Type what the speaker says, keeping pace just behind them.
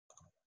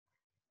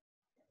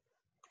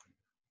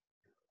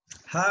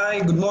Hi,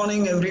 good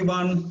morning,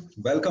 everyone.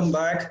 Welcome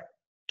back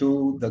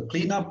to the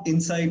Cleanup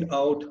Inside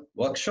Out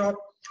workshop.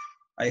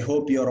 I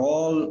hope you're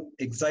all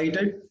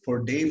excited for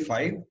day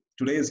 5.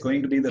 Today is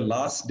going to be the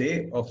last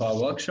day of our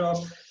workshop.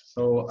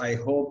 So I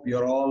hope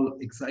you're all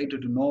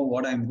excited to know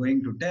what I'm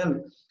going to tell.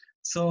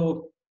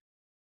 So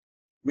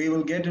we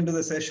will get into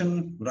the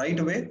session right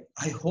away.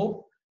 I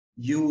hope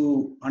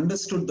you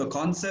understood the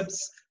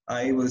concepts.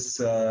 I was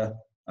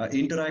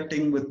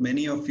interacting with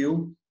many of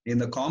you in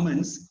the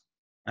comments,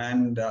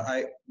 and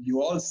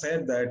you all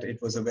said that it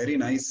was a very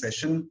nice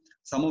session.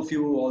 Some of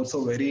you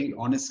also very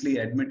honestly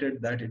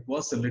admitted that it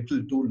was a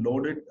little too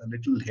loaded, a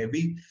little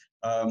heavy.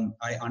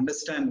 I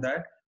understand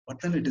that, but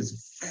then it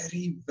is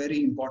very,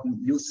 very important.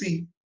 You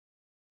see,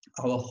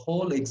 our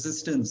whole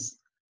existence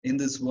in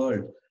this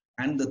world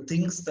and the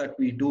things that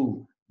we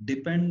do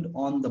depend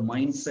on the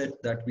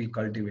mindset that we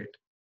cultivate.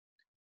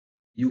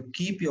 You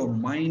keep your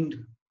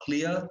mind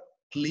clear,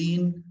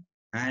 clean,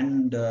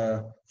 and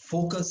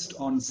focused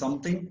on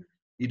something,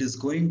 it is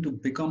going to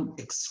become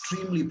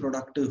extremely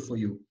productive for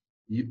you.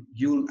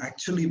 You'll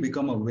actually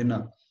become a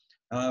winner.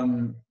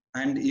 And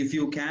if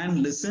you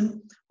can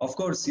listen, of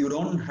course, you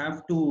don't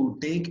have to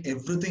take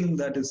everything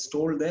that is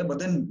told there, but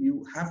then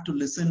you have to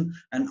listen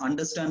and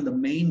understand the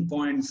main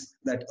points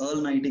that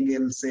Earl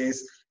Nightingale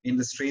says in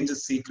the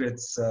Strangest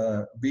Secrets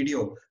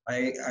video.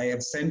 I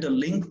have sent a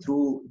link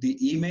through the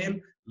email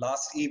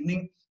last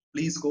evening.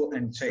 Please go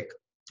and check.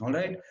 All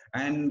right.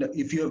 And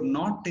if you have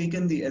not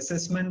taken the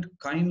assessment,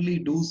 kindly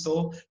do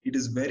so. It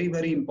is very,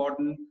 very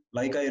important.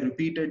 Like I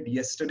repeated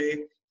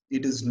yesterday,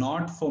 it is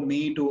not for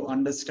me to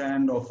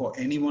understand or for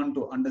anyone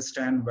to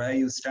understand where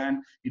you stand.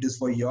 It is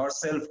for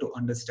yourself to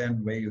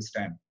understand where you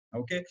stand.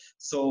 Okay.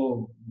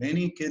 So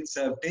many kids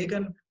have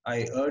taken.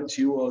 I urge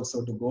you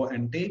also to go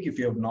and take if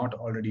you have not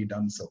already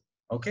done so.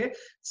 Okay.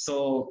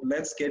 So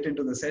let's get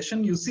into the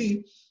session. You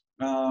see,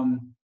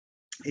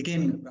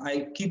 again,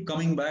 I keep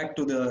coming back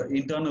to the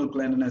internal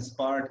cleanliness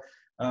part.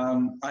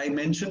 I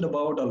mentioned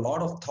about a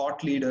lot of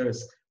thought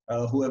leaders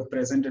who have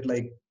presented,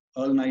 like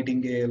Earl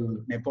Nightingale,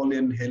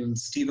 Napoleon Hill,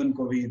 Stephen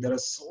Covey. There are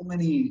so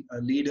many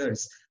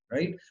leaders,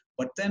 right?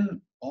 But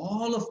then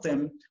all of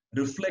them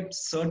reflect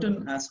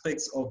certain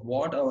aspects of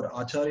what our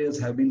acharyas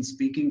have been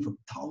speaking for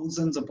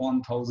thousands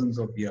upon thousands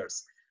of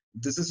years.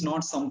 This is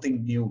not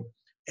something new.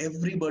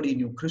 Everybody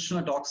knew.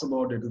 Krishna talks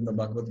about it in the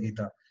Bhagavad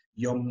Gita.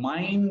 Your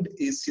mind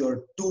is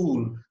your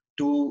tool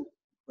to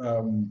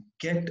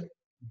get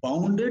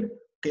bounded,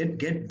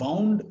 get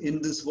bound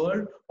in this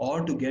world,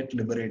 or to get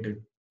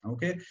liberated.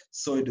 Okay,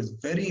 so it is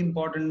very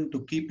important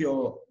to keep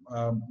your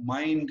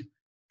mind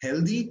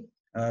healthy,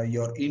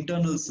 your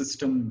internal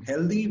system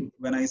healthy.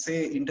 When I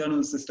say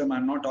internal system,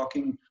 I'm not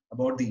talking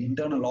about the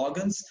internal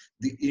organs,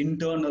 the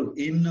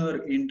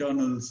inner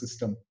internal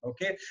system.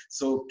 Okay,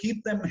 so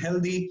keep them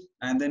healthy,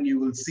 and then you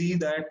will see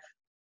that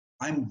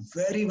I'm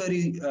very,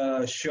 very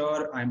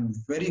sure, I'm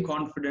very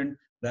confident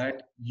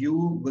that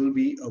you will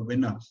be a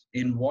winner.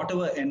 In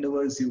whatever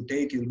endeavors you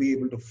take, you'll be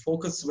able to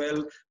focus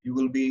well, you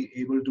will be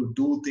able to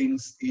do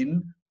things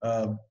in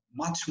a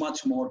much,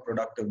 much more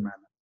productive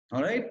manner.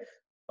 All right?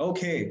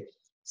 Okay,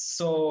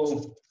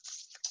 so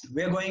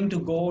we're going to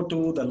go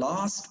to the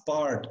last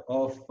part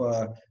of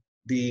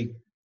the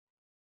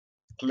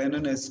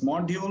cleanliness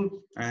module,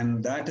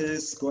 and that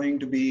is going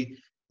to be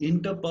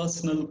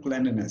interpersonal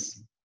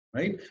cleanliness.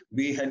 Right?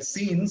 We had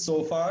seen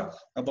so far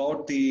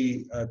about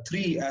the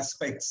three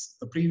aspects,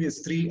 the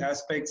previous three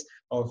aspects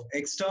of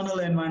external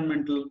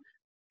environmental,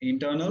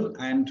 internal,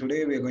 and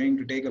today we're going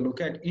to take a look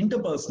at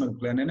interpersonal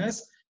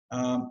cleanliness.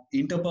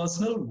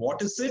 Interpersonal,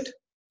 what is it?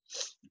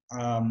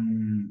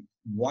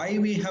 Why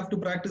we have to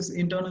practice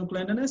internal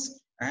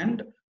cleanliness,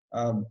 and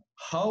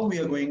how we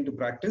are going to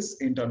practice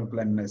internal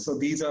cleanliness. So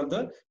these are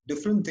the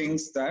different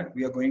things that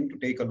we are going to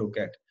take a look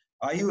at.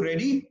 Are you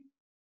ready?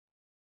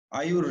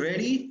 Are you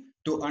ready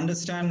to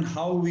understand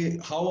how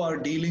our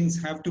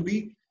dealings have to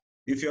be?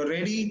 If you're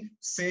ready,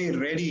 say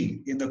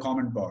ready in the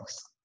comment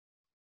box.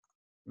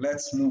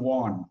 Let's move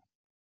on.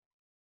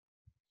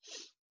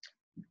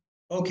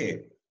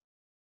 Okay,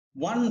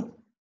 one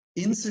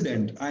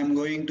incident I'm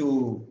going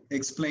to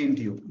explain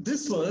to you.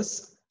 This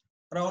was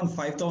around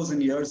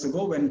 5,000 years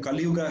ago when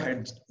Kali Yuga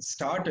had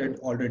started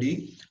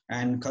already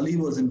and Kali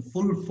was in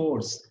full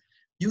force.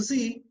 You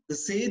see, the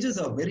sages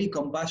are very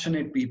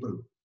compassionate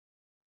people.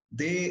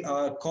 They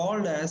are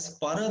called as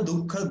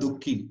Paradukha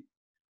Dukhi.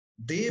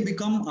 They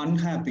become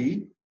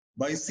unhappy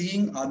by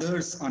seeing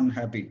others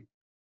unhappy.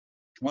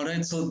 All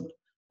right, so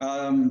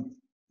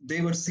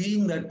they were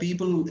seeing that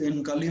people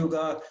in Kali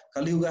Yuga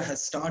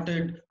has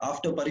started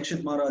after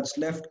Parikshit Maharaj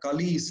left.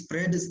 Kali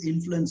spread his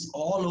influence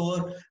all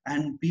over,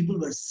 and people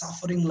were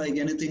suffering like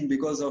anything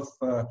because of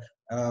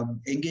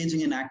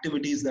engaging in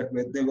activities that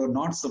they were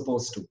not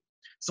supposed to.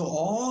 So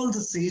all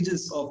the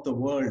sages of the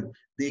world,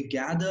 they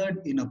gathered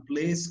in a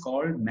place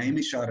called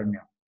Naimisharanya.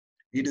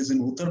 It is in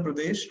Uttar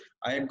Pradesh.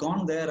 I had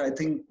gone there, I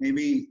think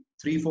maybe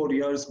 3-4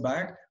 years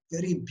back.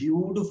 Very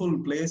beautiful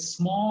place,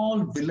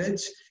 small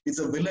village. It's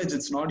a village,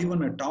 it's not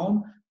even a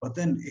town. but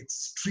then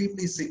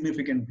extremely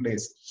significant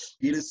place.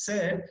 It is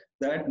said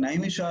that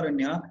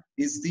Naimisharanya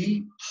is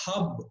the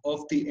hub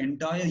of the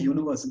entire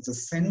universe. It's a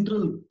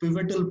central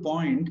pivotal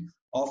point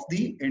of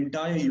the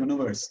entire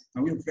universe.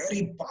 Now, a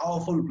very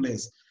powerful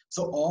place.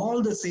 So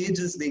all the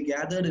sages, they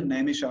gathered in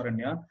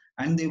Naimisharanya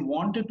and they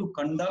wanted to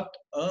conduct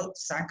a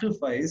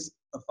sacrifice,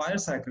 a fire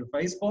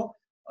sacrifice for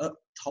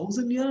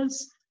 1,000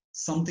 years,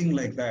 something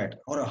like that,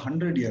 or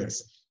 100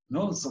 years.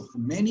 No, so for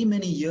many,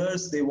 many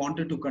years, they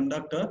wanted to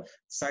conduct a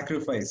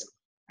sacrifice.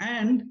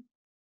 And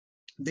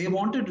they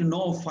wanted to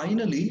know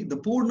finally the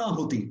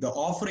Purnahuti, the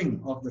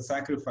offering of the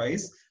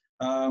sacrifice,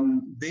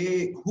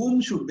 whom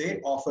should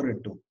they offer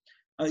it to?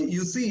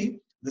 You see,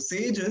 the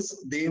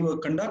sages, they were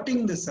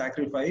conducting this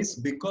sacrifice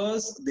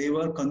because they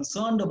were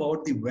concerned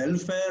about the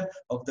welfare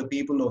of the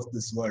people of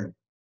this world.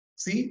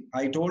 See,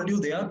 I told you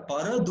they are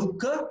para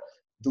dukkha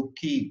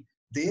dukhi.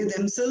 They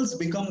themselves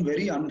become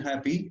very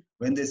unhappy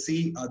when they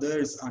see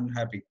others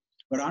unhappy.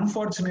 But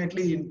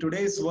unfortunately, in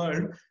today's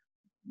world,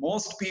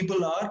 most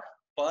people are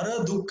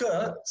para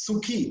dukkha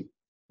sukhi.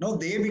 No,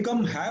 they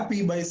become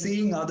happy by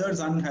seeing others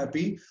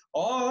unhappy,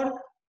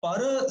 or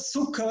para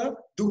sukha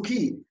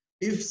dukhi.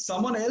 If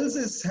someone else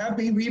is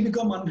happy, we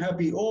become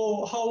unhappy.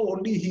 Oh, how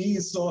only he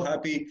is so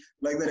happy,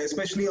 like that,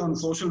 especially on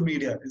social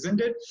media,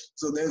 isn't it?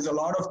 So there's a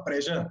lot of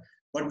pressure.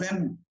 But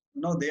then,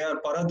 they are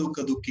para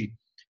dukkha dukhi.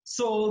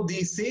 So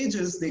the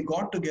sages, they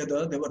got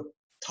together. There were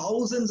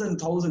thousands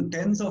and thousands,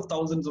 tens of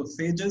thousands of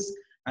sages,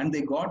 and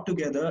they got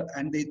together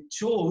and they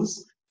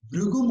chose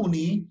Bhrigu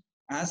Muni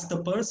as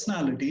the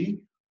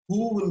personality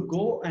who will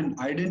go and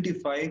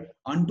identify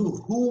unto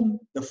whom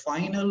the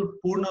final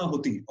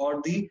Purnahuti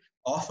or the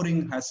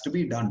offering has to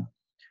be done.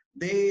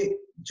 They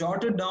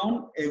jotted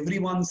down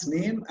everyone's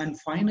name and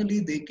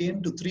finally they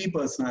came to three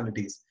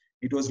personalities.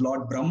 It was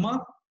Lord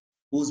Brahma,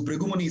 who's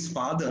Bhrigu Muni's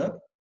father,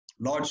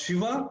 Lord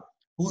Shiva,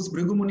 who's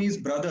Bhrigu Muni's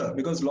brother,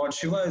 because Lord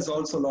Shiva is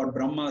also Lord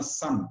Brahma's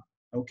son,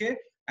 okay,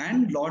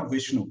 and Lord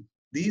Vishnu.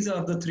 These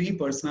are the three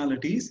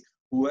personalities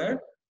who were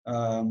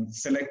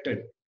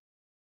selected.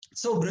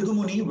 So Bhrigu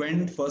Muni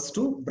went first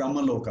to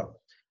Brahmaloka,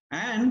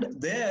 and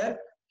there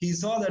he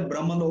saw that in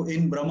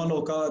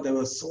Brahmaloka there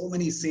were so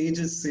many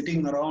sages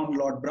sitting around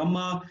Lord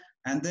Brahma,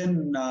 and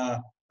then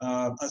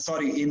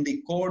in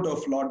the court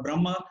of Lord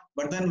Brahma,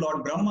 but then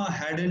Lord Brahma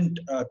hadn't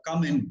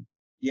come in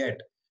yet.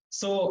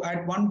 So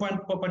at one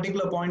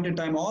particular point in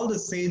time, all the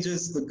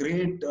sages, the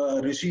great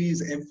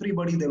rishis,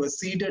 everybody, they were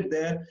seated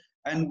there.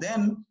 And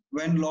then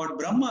when Lord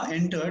Brahma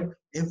entered,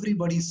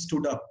 everybody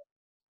stood up.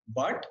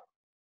 But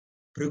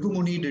Bhrigu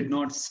Muni did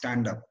not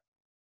stand up.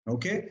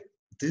 Okay,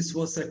 this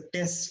was a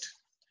test.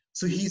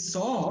 So he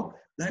saw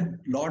that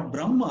Lord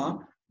Brahma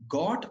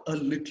got a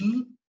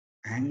little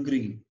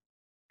angry.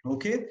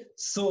 Okay,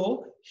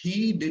 so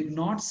he did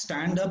not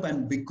stand up,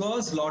 and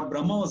because Lord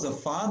Brahma was a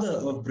father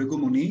of Bhrigu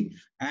Muni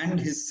and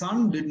his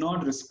son did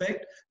not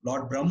respect,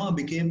 Lord Brahma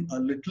became a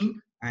little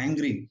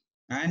angry,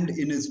 and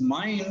in his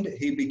mind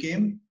he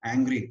became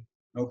angry.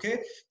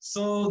 Okay,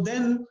 so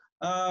then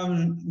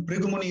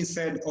Bhrigu Muni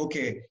said,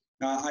 okay,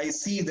 I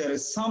see there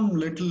is some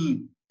little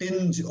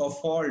tinge of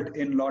fault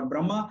in Lord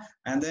Brahma,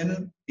 and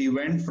then he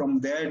went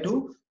from there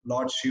to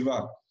Lord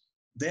Shiva.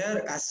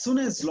 There, as soon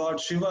as Lord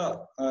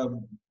Shiva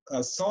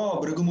saw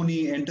Bhrigu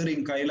Muni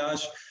entering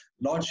Kailash,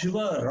 Lord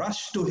Shiva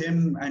rushed to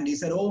him and he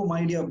said, "Oh,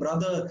 my dear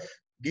brother,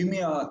 give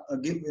me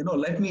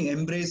let me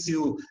embrace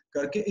you."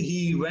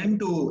 He went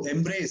to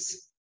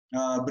embrace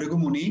Bhrigu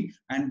Muni,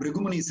 and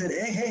Bhrigu Muni said,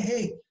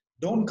 "Hey,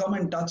 don't come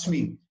and touch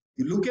me.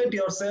 You look at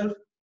yourself.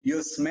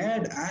 You're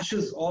smeared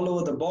ashes all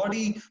over the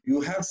body. You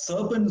have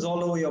serpents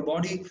all over your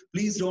body.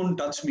 Please don't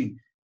touch me."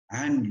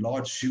 And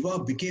Lord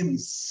Shiva became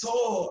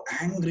so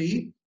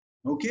angry,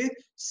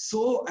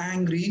 so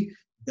angry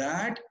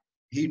that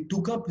he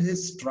took up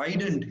his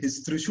trident,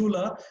 his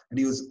Trishula, and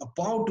he was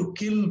about to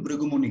kill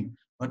Bhrigu Muni.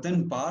 But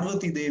then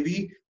Parvati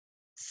Devi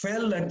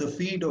fell at the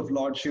feet of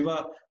Lord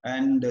Shiva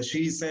and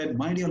she said,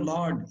 "My dear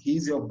Lord,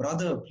 he's your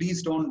brother.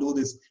 Please don't do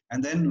this."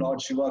 And then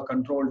Lord Shiva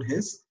controlled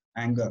his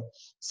anger.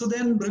 So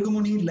then Bhrigu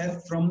Muni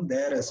left from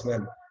there as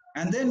well.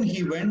 And then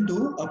he went to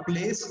a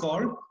place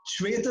called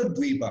Shweta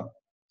Dvipa.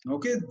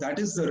 Okay, that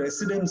is the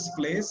residence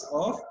place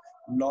of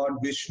Lord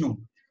Vishnu.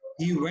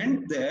 He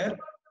went there,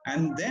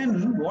 and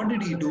then what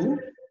did he do?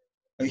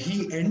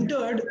 He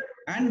entered,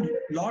 and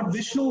Lord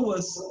Vishnu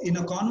was in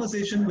a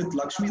conversation with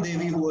Lakshmi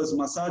Devi, who was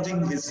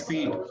massaging his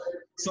feet.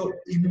 So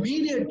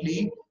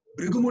immediately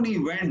Bhrigu Muni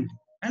went,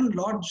 and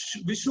Lord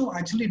Vishnu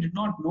actually did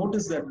not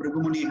notice that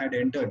Bhrigu Muni had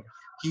entered.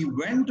 He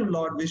went to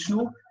Lord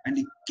Vishnu and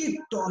he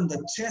kicked on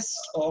the chest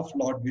of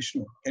Lord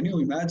Vishnu. Can you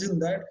imagine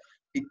that?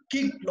 He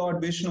kicked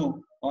Lord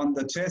Vishnu on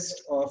the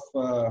chest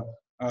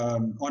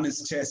on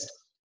his chest,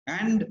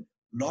 and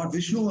Lord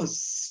Vishnu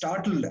was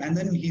startled, and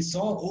then he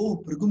saw,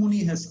 oh, Bhrigu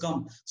Muni has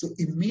come. So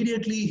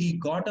immediately he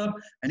got up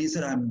and he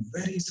said, "I'm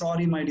very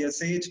sorry, my dear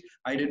sage.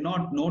 I did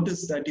not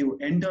notice that you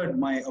entered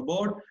my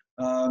abode.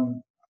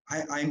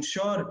 I'm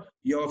sure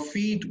your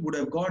feet would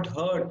have got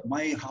hurt.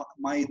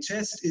 My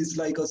chest is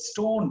like a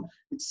stone.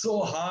 It's so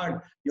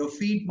hard. Your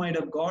feet might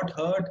have got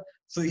hurt.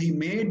 So he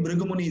made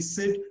Bhrigumuni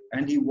sit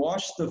and he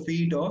washed the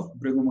feet of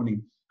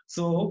Bhrigumuni.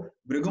 So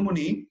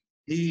Bhrigumuni,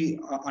 he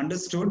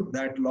understood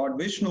that Lord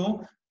Vishnu,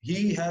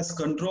 he has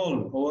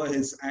control over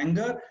his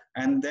anger,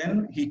 and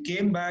then he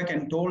came back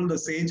and told the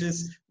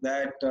sages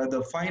that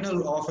the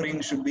final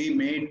offering should be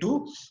made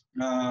to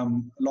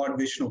Lord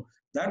Vishnu.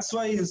 That's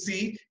why you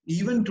see,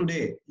 even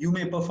today, you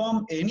may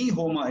perform any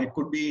homa. It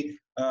could be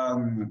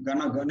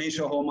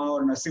Ganesha homa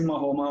or Nasimha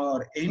homa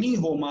or any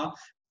homa.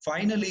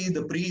 Finally,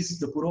 the priest,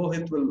 the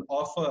Purohit, will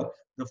offer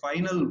the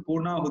final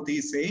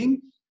Purnahuti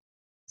saying,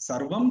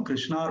 Sarvam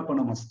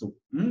Krishnarpanamastu.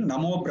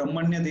 Namo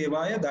Brahmanya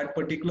Devaya, that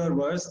particular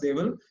verse they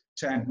will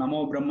chant.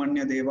 Namo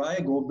Brahmanya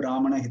Devaya, Go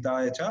Brahmana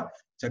Hitaya Cha,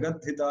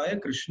 Jagat Hitaya,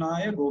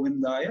 Krishnaya,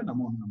 Govindaya,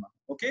 Namo Namah.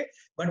 Okay?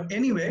 But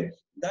anyway,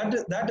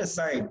 that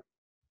aside,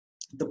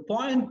 the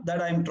point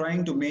that I'm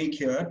trying to make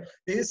here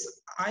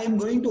is I am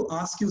going to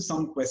ask you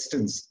some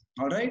questions.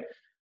 All right?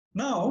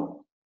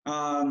 Now,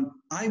 I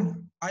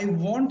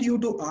want you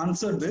to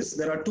answer this.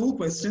 There are two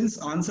questions,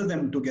 answer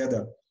them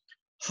together.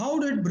 How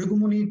did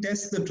Bhrigumuni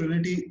test the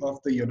Trinity of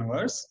the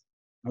universe?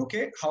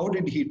 Okay, how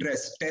did he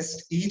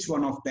test each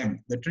one of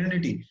them? The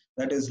Trinity,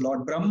 that is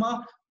Lord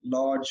Brahma,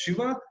 Lord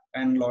Shiva,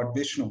 and Lord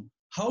Vishnu.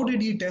 How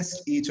did he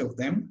test each of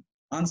them?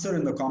 Answer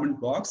in the comment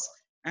box.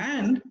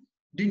 And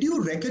did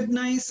you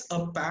recognize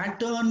a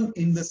pattern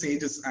in the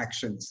sage's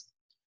actions?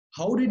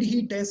 How did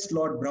he test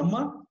Lord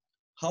Brahma?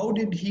 How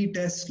did he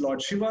test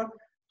Lord Shiva?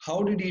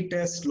 How did he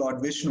test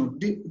Lord Vishnu?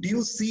 Do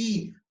you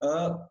see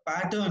a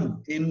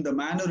pattern in the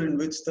manner in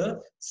which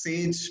the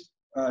sage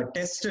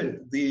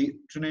tested the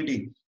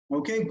Trinity?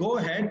 Okay, go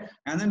ahead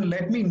and then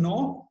let me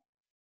know.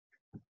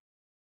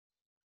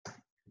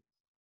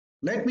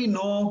 Let me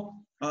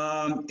know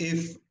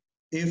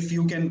if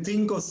you can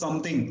think of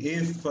something,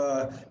 if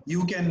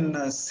you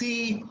can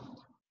see,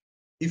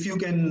 if you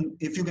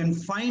can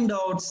find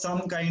out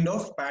some kind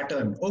of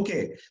pattern.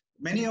 Okay,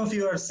 many of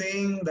you are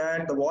saying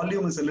that the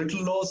volume is a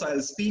little low, so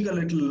I'll speak a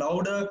little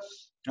louder.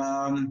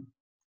 All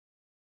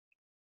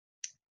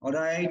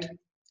right,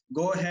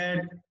 go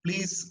ahead,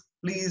 please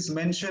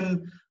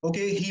mention.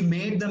 Okay, he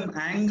made them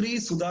angry.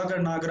 Sudhakar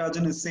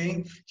Nagarajan is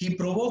saying he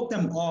provoked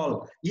them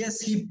all.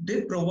 Yes, he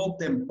did provoke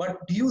them,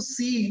 but do you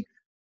see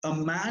a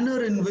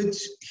manner in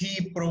which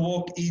he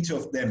provoked each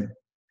of them?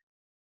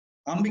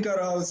 Ambika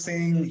Rao is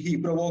saying he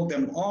provoked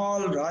them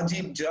all.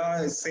 Rajiv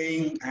Jha is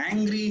saying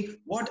angry.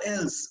 What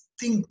else?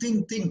 Think.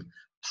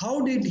 How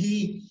did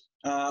he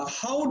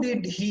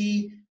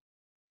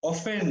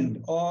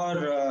offend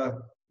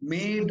or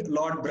made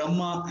Lord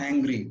Brahma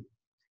angry?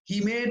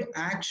 He made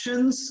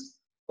actions,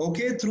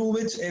 okay, through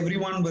which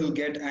everyone will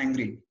get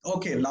angry.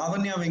 Okay,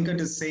 Lavanya Venkat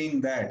is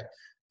saying that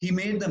he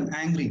made them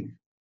angry.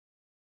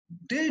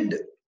 Did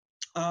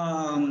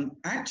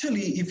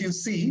actually, if you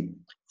see,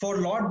 for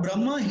Lord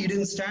Brahma, he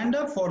didn't stand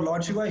up. For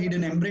Lord Shiva, he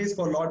didn't embrace.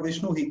 For Lord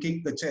Vishnu, he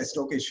kicked the chest.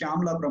 Okay,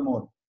 Shyamla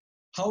Pramod.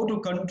 How to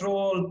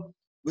control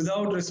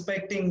without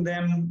respecting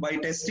them by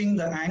testing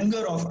the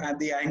anger of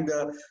the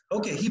anger.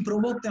 Okay, he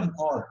provoked them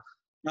all.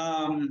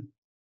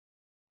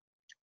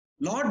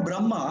 Lord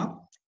Brahma,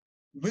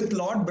 with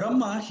Lord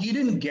Brahma, he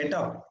didn't get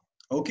up.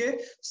 Okay,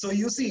 so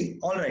you see,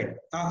 all right,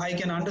 I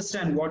can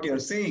understand what you're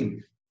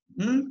saying.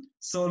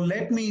 So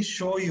let me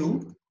show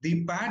you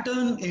the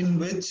pattern in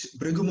which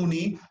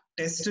Bhrigumuni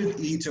tested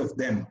each of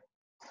them.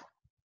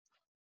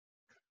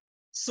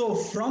 So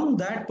from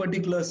that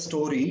particular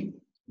story,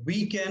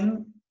 we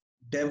can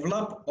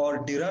develop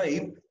or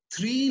derive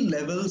 3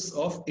 levels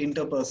of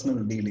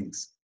interpersonal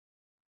dealings.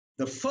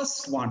 The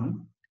first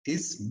one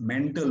is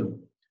mental.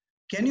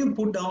 Can you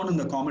put down in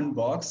the comment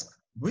box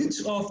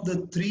which of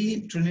the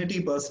 3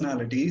 Trinity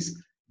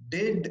personalities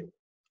did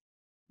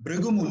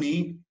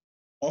Bhrigumuni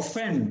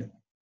offend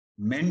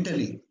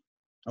mentally?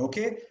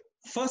 Okay,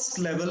 first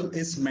level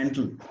is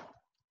mental,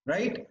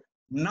 right?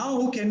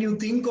 Now can you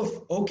think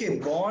of, okay,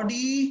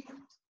 body,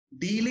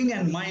 dealing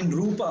and mind,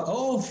 Rupa.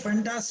 Oh,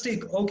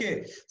 fantastic.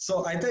 Okay,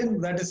 so I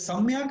think that is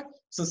Samyak.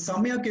 So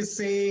Samyak is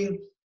saying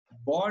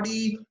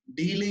body,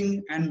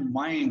 dealing and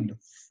mind.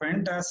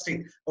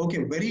 Fantastic.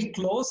 Okay, very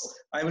close.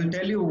 I will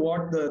tell you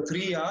what the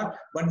 3 are,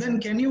 but then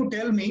can you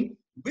tell me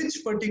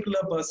which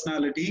particular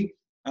personality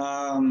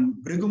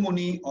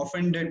Bhrigumuni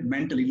offended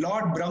mentally?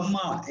 Lord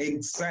Brahma,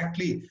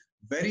 exactly.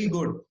 Very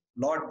good.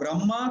 Lord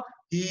Brahma,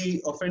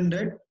 he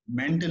offended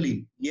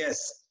mentally.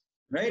 Yes,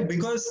 right?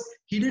 Because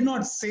he did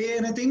not say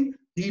anything,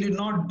 he did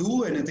not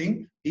do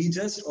anything. He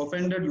just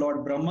offended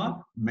Lord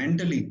Brahma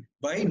mentally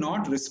by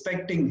not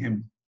respecting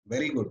him.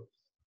 Very good.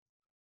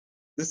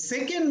 The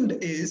second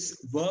is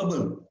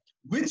verbal.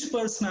 Which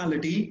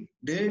personality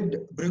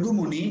did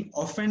Bhrigumuni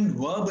offend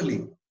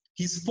verbally?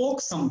 He spoke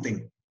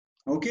something.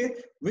 Okay,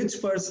 which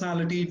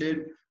personality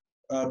did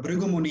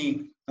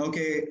Bhrigumuni?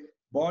 Okay,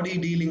 body,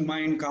 dealing,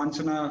 mind,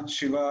 Kanchana,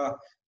 Shiva.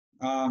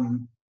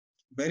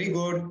 Very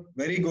good,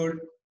 very good.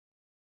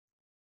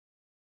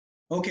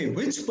 Okay,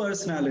 which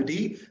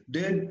personality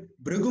did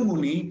Bhrigu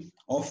Muni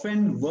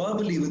offend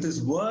verbally? With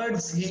his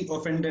words, he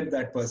offended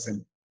that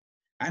person.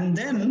 And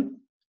then,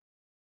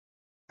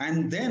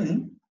 and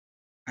then,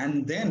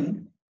 and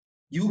then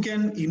you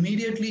can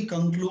immediately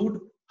conclude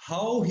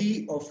how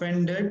he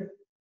offended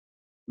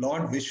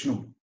Lord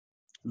Vishnu.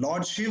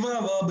 Lord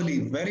Shiva verbally,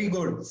 very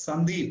good,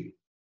 Sandeep.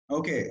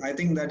 Okay, I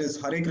think that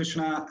is Hare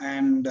Krishna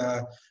and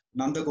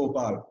Nanda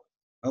Gopal.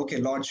 Okay,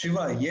 Lord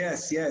Shiva,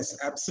 yes, yes,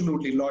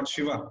 absolutely, Lord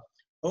Shiva.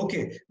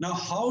 Okay, now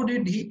how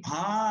did he?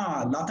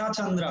 Lata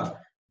Chandra,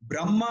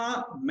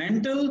 Brahma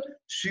mental,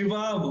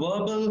 Shiva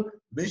verbal,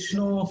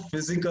 Vishnu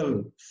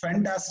physical.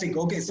 Fantastic.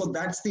 Okay, so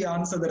that's the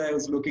answer that I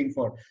was looking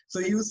for. So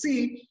you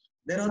see,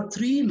 there are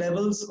three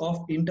levels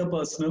of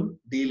interpersonal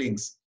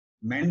dealings: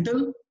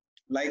 mental,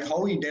 like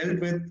how he dealt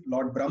with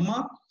Lord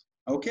Brahma,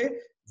 okay,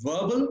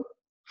 verbal,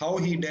 how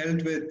he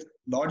dealt with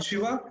Lord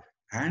Shiva,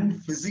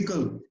 and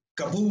physical,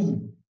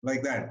 kaboom,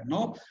 like that.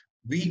 No,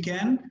 we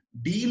can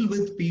deal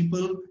with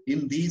people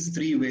in these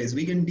three ways.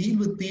 We can deal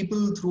with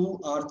people through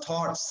our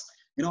thoughts.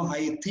 You know,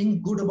 I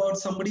think good about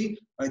somebody,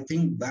 I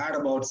think bad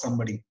about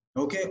somebody,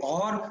 okay,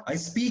 or I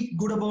speak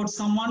good about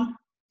someone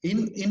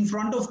in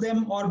front of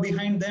them or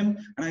behind them,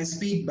 and I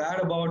speak bad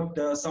about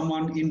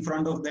someone in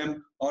front of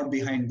them or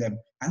behind them.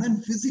 And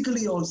then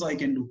physically also I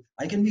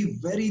can be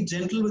very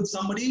gentle with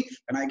somebody,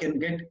 and I can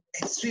get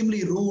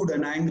extremely rude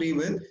and angry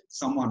with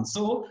someone.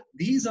 So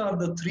these are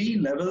the three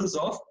levels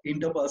of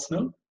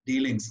interpersonal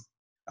dealings.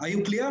 Are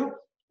you clear?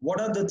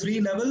 What are the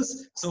three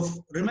levels? So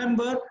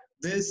remember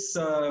this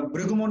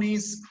Bhrigu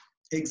Muni's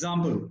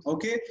example,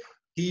 okay?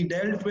 He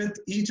dealt with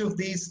each of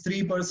these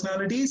three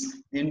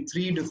personalities in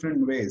three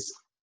different ways.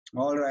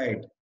 All right.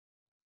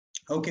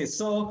 Okay,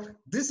 so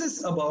this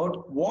is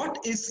about what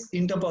is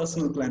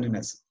interpersonal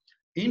cleanliness.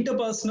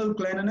 Interpersonal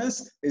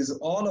cleanliness is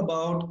all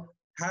about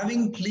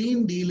having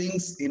clean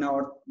dealings in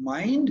our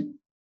mind,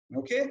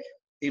 okay,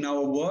 in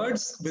our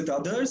words with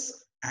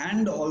others,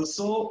 and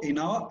also in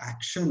our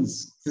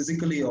actions,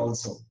 physically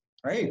also,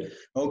 right?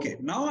 Okay,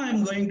 now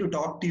I'm going to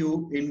talk to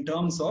you in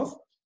terms of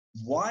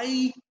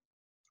why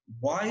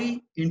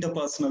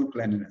interpersonal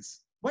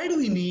cleanliness. Why do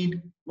we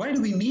need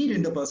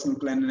interpersonal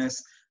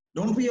cleanliness?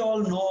 Don't we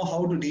all know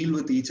how to deal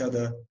with each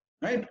other,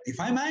 right? If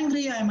I'm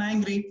angry, I'm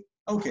angry.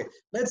 Okay,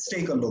 let's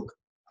take a look.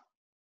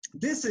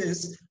 This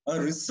is a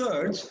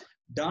research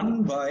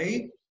done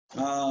by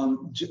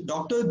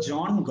Dr.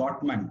 John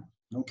Gottman.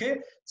 Okay,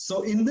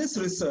 so in this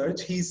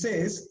research, he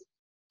says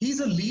he's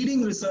a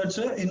leading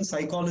researcher in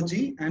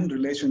psychology and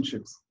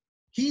relationships.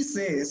 He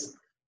says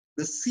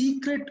the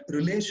secret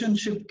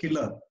relationship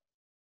killer,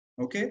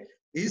 okay,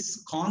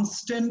 is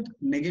constant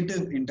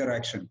negative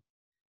interaction.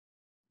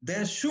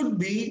 There should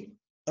be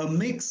a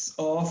mix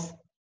of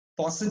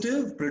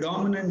positive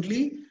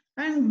predominantly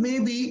and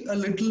maybe a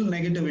little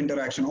negative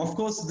interaction. Of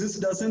course, this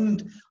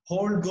doesn't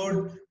hold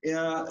good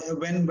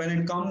when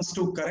it comes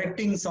to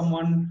correcting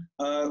someone,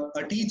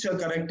 a teacher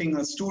correcting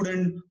a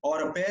student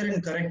or a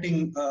parent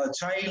correcting a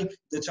child.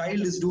 The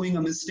child is doing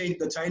a mistake.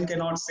 The child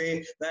cannot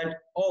say that,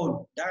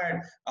 oh,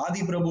 Dad,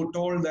 Adi Prabhu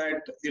told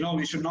that, you know,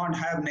 we should not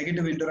have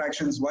negative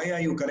interactions. Why are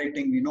you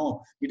correcting me?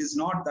 No, it is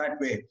not that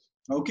way.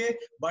 Okay,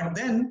 but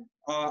then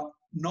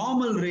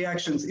normal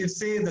reactions, if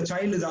say the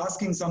child is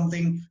asking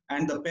something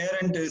and the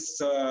parent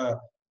is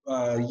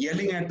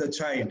yelling at the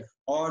child,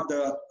 or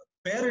the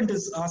parent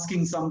is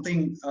asking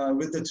something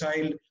with the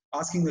child,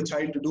 asking the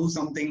child to do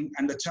something,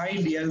 and the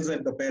child yells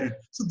at the parent,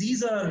 so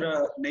these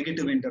are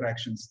negative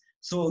interactions.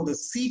 So the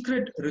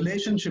secret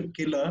relationship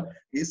killer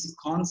is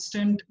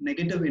constant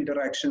negative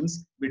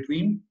interactions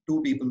between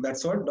two people.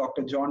 That's what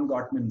Dr. John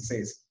Gottman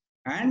says.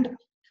 And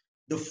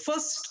the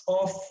first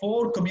of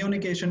four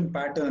communication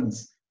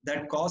patterns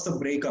that cause a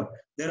breakup.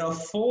 There are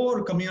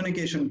four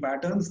communication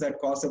patterns that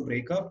cause a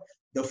breakup.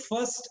 The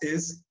first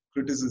is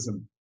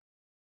criticism.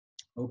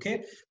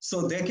 Okay,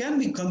 so there can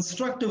be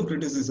constructive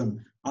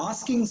criticism,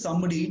 asking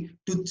somebody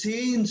to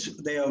change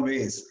their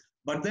ways,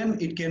 but then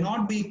it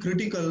cannot be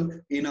critical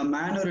in a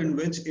manner in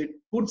which it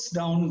puts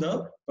down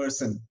the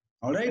person.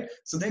 All right,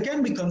 so there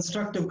can be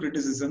constructive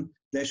criticism.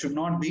 There should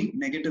not be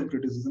negative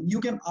criticism. You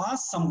can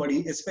ask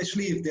somebody,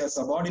 especially if they are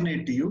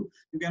subordinate to you,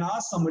 you can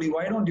ask somebody,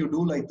 why don't you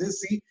do like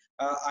this? See,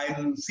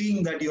 I'm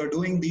seeing that you're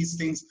doing these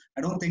things.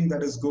 I don't think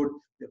that is good.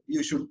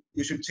 You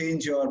should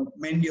change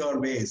mend your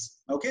ways.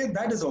 Okay,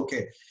 that is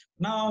okay.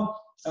 Now,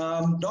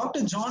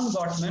 Dr. John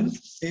Gottman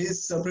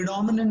is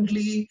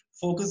predominantly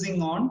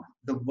focusing on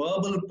the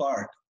verbal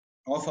part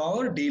of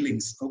our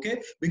dealings,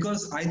 okay,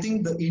 because I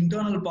think the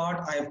internal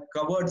part I have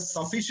covered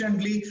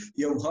sufficiently.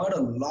 You've heard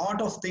a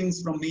lot of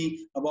things from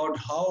me about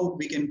how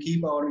we can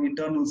keep our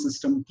internal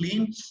system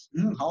clean,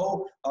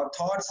 how our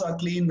thoughts are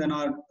clean, then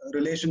our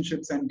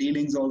relationships and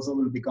dealings also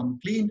will become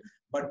clean.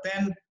 But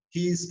then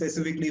he is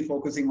specifically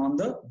focusing on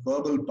the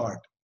verbal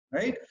part,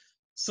 right?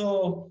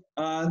 So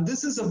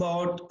this is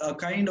about a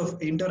kind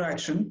of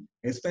interaction,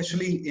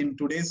 especially in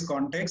today's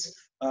context.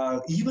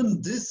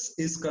 Even this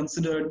is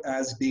considered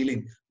as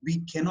dealing.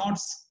 We cannot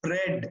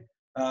spread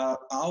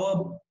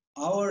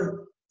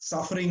our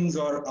sufferings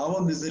or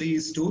our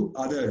miseries to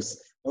others.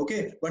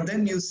 Okay, but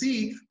then you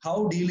see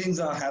how dealings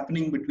are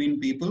happening between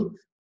people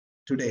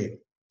today.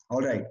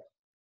 All right.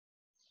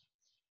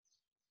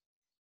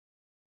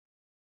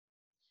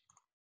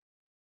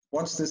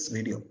 Watch this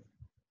video.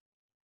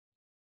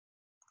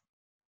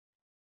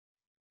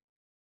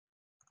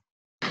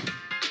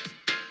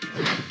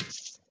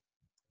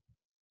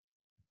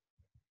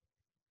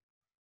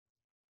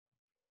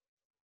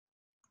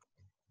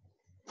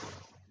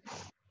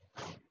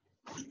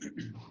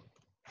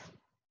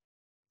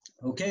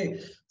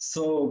 Okay,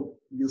 so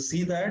you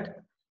see that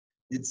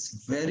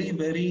it's very,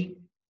 very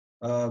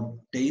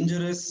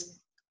dangerous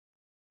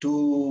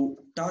to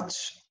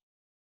touch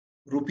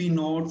rupee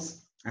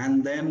notes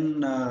and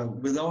then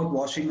without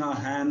washing our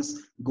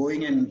hands,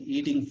 going and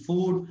eating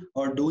food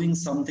or doing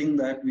something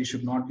that we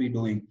should not be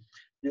doing.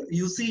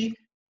 You see,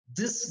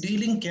 this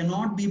dealing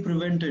cannot be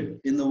prevented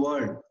in the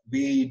world.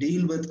 We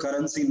deal with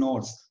currency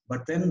notes,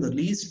 but then the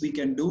least we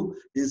can do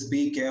is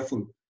be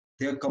careful.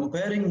 They're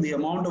comparing the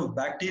amount of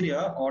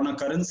bacteria on a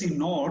currency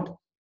note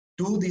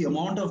to the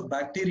amount of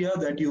bacteria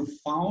that you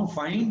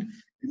find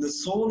in the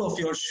sole of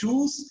your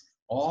shoes,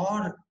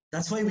 or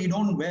that's why we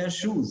don't wear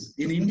shoes.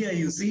 In India,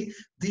 you see,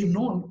 they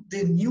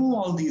knew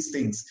all these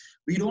things.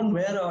 We don't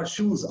wear our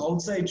shoes,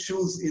 outside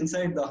shoes,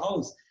 inside the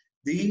house.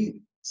 The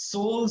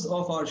soles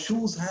of our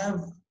shoes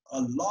have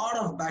a lot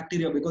of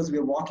bacteria because we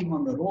are walking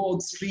on the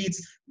roads,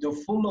 streets, they're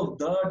full of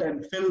dirt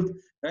and filth,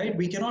 right?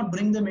 We cannot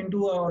bring them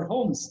into our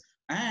homes.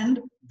 And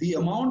the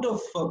amount of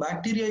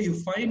bacteria you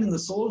find in the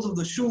soles of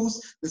the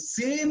shoes, the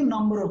same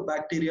number of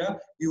bacteria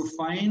you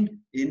find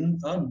in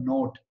a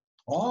note,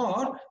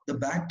 or the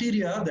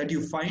bacteria that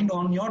you find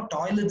on your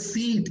toilet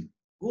seat.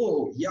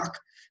 Oh, yuck,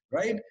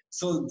 right?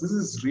 So this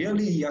is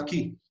really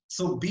yucky.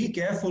 So be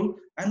careful.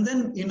 And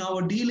then in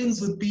our dealings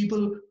with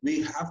people,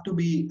 we have to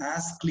be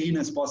as clean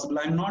as possible.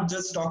 I'm not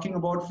just talking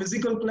about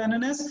physical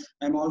cleanliness,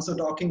 I'm also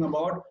talking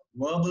about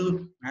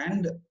verbal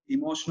and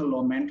emotional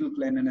or mental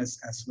cleanliness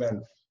as well.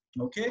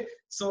 Okay,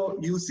 so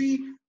you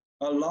see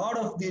a lot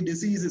of the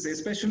diseases,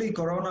 especially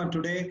corona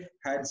today,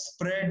 had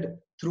spread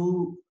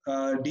through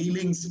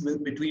dealings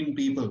between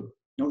people.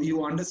 Now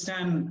you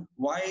understand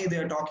why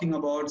they're talking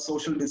about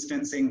social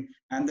distancing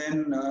and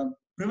then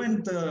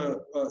prevent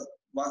the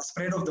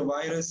spread of the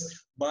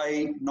virus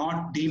by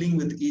not dealing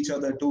with each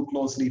other too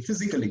closely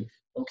physically.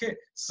 Okay,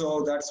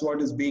 so that's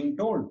what is being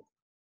told,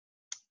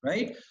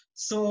 right?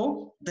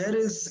 So there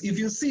is, if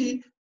you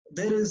see,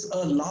 there is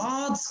a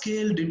large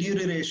scale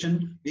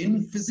deterioration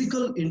in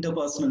physical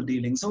interpersonal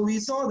dealing. So we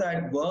saw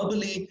that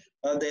verbally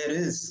there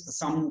is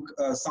some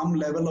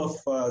level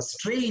of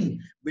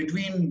strain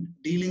between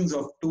dealings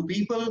of two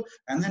people,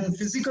 and then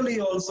physically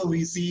also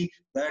we see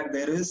that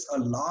there is a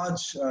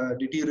large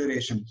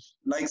deterioration.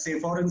 Like say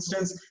for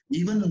instance,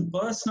 even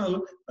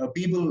personal,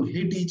 people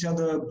hit each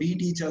other,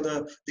 beat each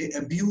other, they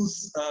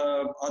abuse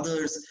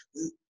others.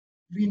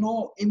 We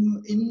know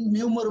in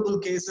innumerable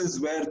cases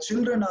where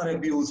children are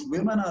abused,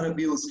 women are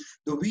abused,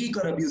 the weak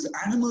are abused,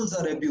 animals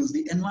are abused,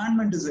 the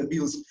environment is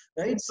abused,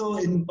 right? So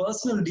in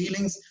personal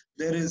dealings,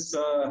 there is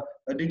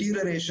a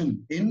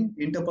deterioration in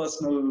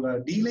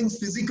interpersonal dealings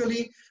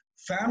physically,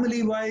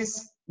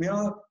 family-wise,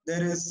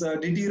 there is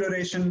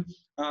deterioration.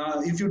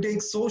 If you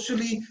take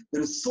socially,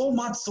 there is so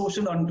much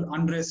social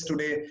unrest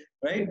today,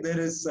 right?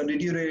 There is a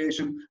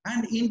deterioration.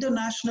 And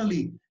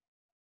internationally,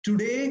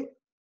 today,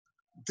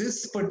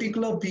 this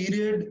particular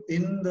period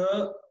in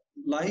the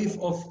life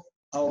of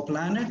our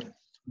planet,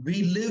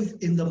 we live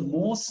in the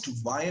most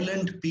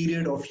violent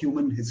period of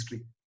human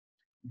history.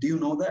 Do you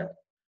know that?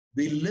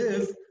 We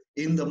live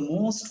in the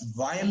most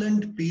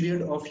violent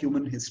period of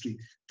human history.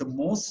 The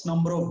most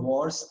number of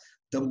wars,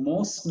 the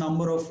most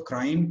number of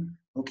crime,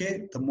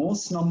 okay, the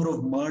most number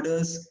of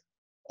murders,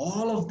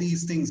 all of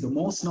these things, the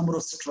most number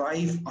of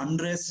strife,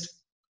 unrest,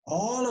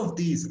 all of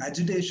these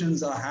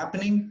agitations are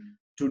happening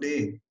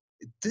today.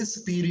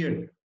 This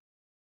period,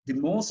 the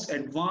most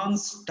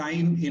advanced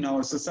time in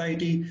our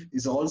society,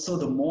 is also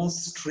the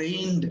most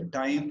strained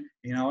time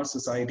in our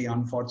society,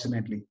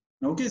 unfortunately.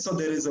 Okay, so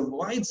there is a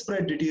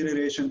widespread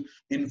deterioration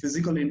in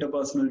physical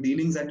interpersonal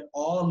dealings at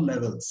all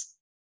levels.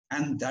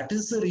 And that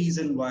is the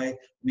reason why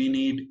we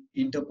need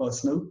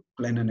interpersonal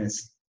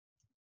cleanliness.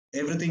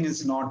 Everything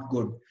is not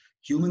good.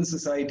 Human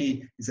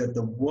society is at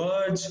the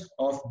verge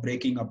of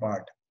breaking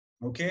apart.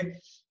 Okay,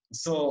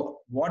 so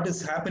what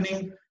is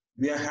happening?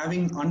 We are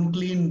having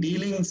unclean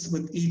dealings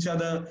with each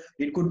other.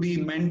 It could be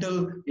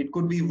mental, it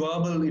could be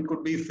verbal, it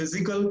could be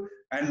physical.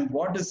 And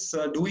what is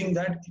doing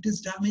that? It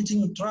is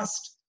damaging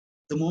trust.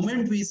 The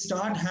moment we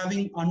start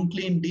having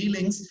unclean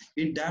dealings,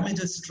 it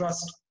damages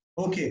trust.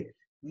 Okay,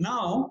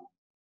 now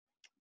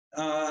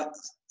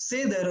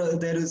say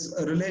there is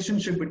a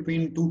relationship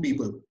between two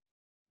people.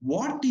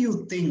 What do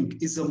you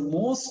think is the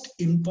most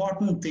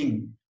important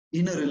thing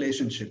in a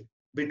relationship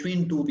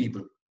between two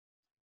people?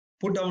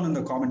 Put down in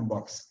the comment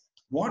box.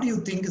 What do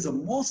you think is the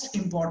most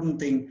important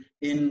thing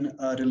in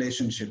a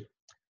relationship?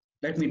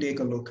 Let me take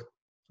a look.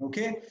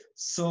 Okay,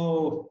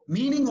 so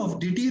meaning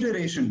of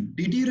deterioration.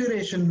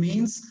 Deterioration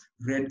means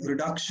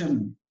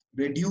reduction,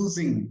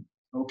 reducing,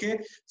 Okay,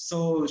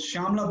 so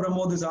Shyamla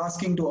Pramod is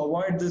asking to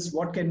avoid this.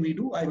 What can we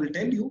do? I will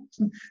tell you.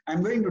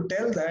 I'm going to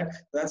tell that.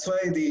 That's why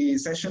the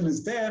session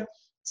is there.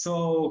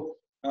 So,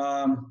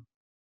 oh,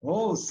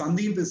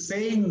 Sandeep is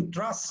saying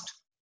trust.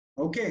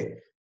 Okay,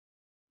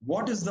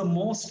 what is the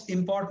most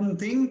important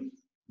thing?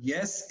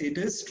 Yes, it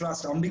is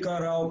trust. Ambika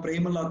Rao,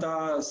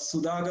 Premalata,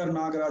 Sudhagar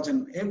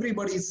Nagarajan,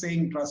 everybody is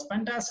saying trust.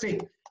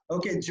 Fantastic.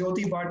 Okay,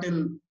 Jyoti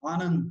Patil,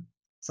 Anand,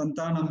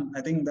 Santanam,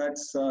 I think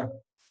that's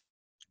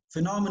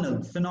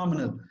phenomenal,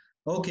 phenomenal.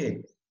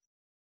 Okay,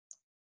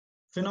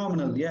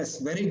 phenomenal. Yes,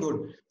 very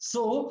good.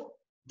 So,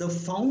 the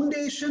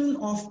foundation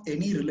of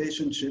any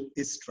relationship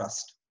is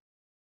trust.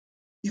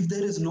 If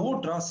there is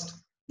no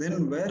trust,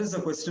 then where is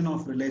the question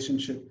of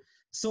relationship?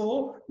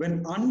 So,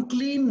 when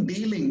unclean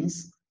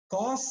dealings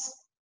cause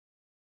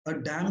a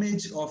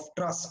damage of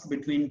trust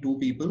between two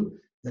people,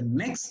 the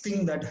next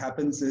thing that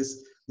happens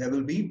is there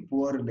will be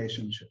poor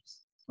relationships.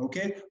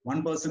 Okay,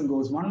 one person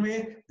goes one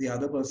way, the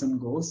other person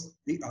goes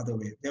the other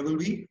way. There will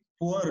be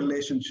poor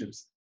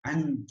relationships,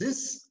 and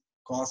this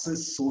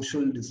causes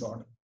social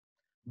disorder.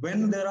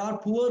 When there are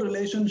poor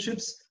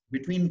relationships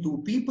between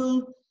two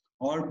people,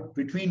 or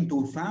between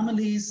two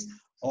families,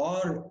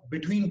 or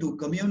between two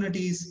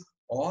communities,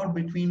 or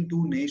between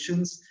two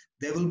nations,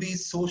 there will be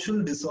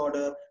social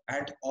disorder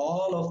at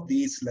all of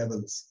these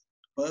levels: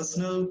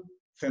 personal,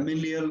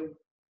 familial,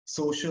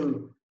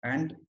 social,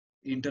 and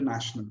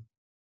international.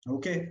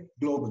 Okay,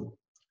 global.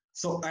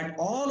 So at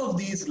all of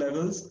these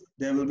levels,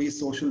 there will be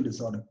social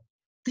disorder.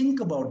 Think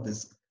about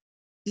this.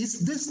 Is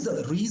this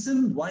the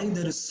reason why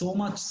there is so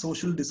much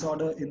social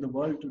disorder in the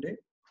world today?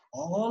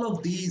 All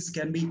of these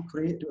can be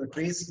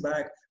traced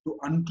back to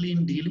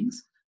unclean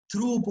dealings,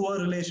 through poor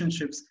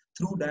relationships,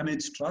 through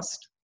damaged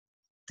trust.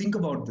 Think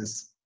about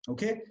this.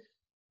 Okay,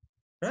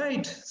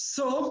 right.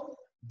 So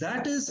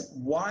that is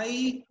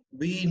why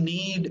we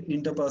need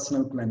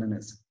interpersonal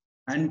cleanliness.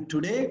 And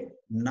today,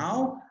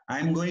 now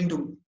I'm going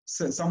to,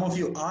 some of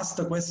you asked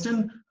the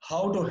question,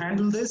 how to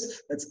handle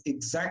this? That's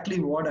exactly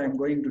what I'm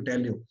going to tell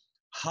you.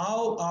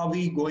 How are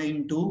we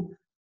going to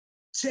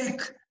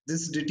check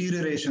this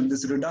deterioration,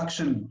 this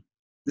reduction,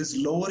 this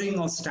lowering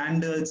of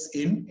standards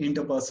in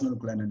interpersonal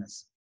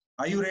cleanliness?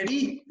 Are you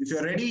ready? If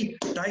you're ready,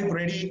 type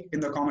ready in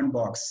the comment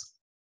box.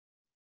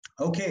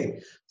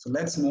 Okay, so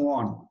let's move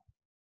on.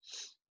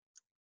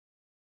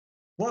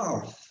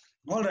 Wow,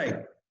 all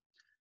right.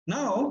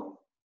 Now,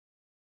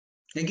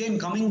 again,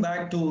 coming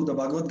back to the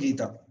Bhagavad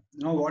Gita,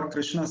 you know what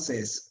Krishna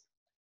says.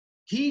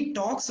 He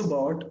talks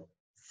about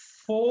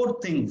 4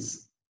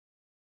 things.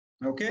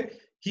 Okay,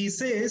 he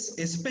says,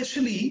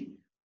 especially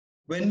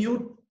when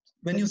you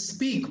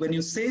speak, when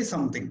you say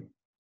something.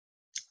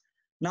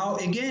 Now,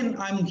 again,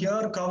 I'm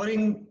here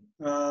covering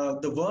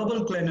the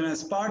verbal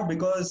cleanliness part,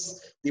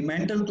 because the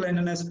mental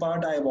cleanliness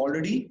part I have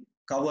already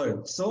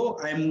covered. So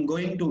I'm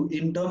going to,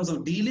 in terms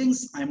of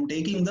dealings, I'm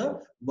taking the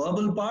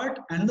verbal part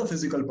and the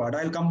physical part.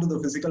 I'll come to the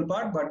physical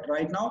part, but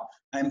right now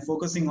I'm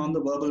focusing on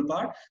the verbal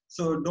part.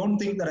 So don't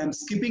think that I'm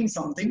skipping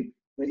something.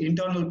 The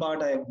internal part,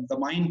 the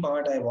mind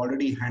part, I've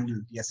already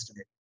handled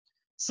yesterday.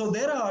 So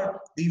there are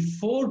the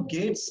 4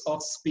 gates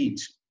of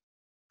speech.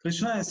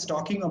 Krishna is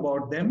talking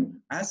about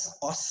them as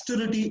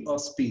austerity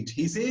of speech.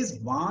 He says,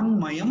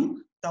 Vanmayam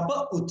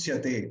tapa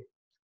uchyate.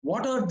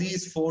 What are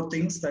these 4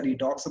 things that he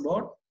talks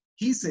about?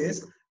 He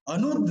says,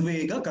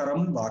 Anudvega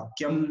karam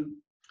vakyam.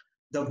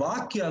 The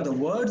vakya, the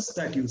words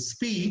that you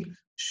speak,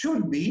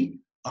 should be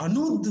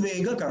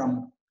anudvega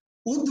karam.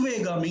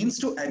 Udvega means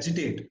to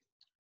agitate.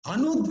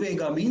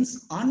 Anudvega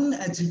means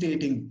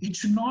unagitating. It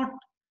should not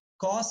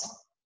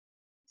cause,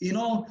 you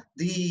know,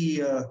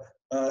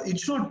 it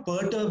should not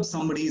perturb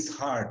somebody's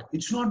heart.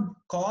 It should not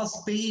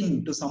cause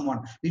pain to someone.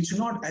 It should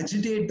not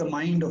agitate the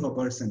mind of a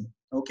person.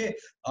 Okay,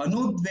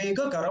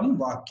 anudvega karam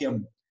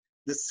vakyam.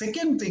 The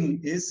second thing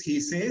is, he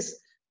says,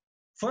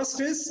 first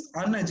is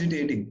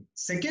unagitating.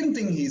 Second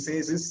thing he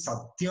says is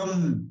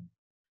satyam.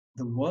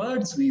 The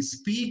words we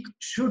speak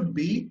should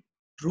be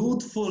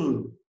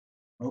truthful.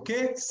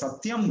 Okay,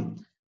 satyam.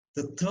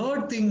 The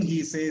third thing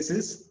he says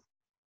is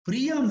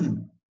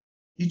priyam.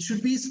 It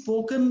should be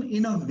spoken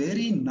in a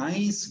very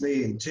nice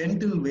way,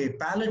 gentle way,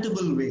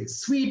 palatable way,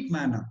 sweet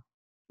manner.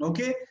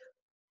 Okay,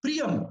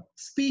 priyam,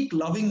 speak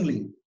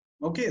lovingly.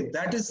 Okay,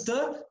 that is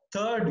the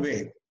third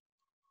way.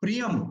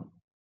 Priyam.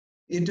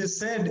 It is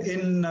said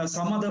in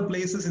some other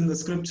places in the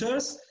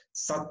scriptures,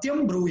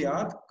 Satyam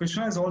Bruyat.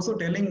 Krishna is also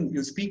telling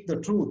you, speak the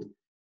truth.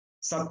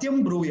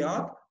 Satyam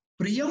Bruyat,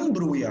 Priyam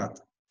Bruyat.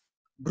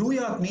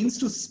 Bruyat means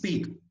to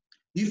speak.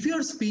 If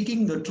you're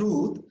speaking the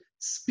truth,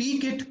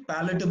 speak it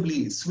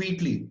palatably,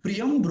 sweetly.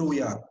 Priyam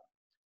Bruyat.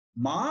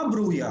 Ma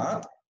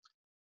Bruyat.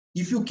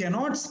 If you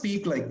cannot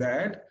speak like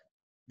that,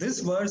 this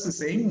verse is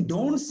saying,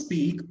 don't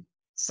speak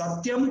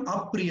Satyam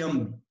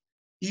Apriyam.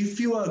 If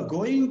you are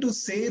going to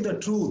say the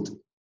truth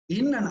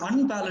in an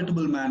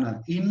unpalatable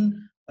manner,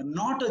 in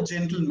not a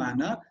gentle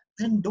manner,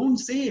 then don't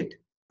say it.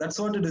 That's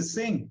what it is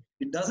saying.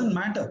 It doesn't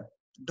matter.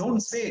 Don't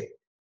say.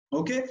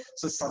 Okay,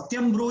 so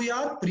Satyam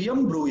Bruyat,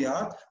 Priyam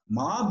Bruyat,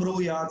 Ma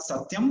Bruyat,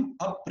 Satyam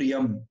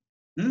Apriyam.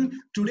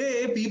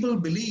 Today, people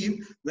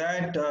believe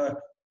that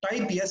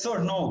type yes or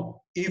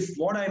no if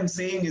what I'm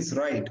saying is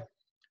right.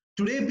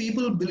 Today,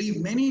 people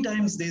believe many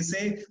times they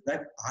say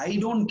that I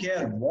don't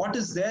care what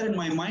is there in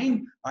my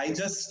mind, I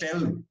just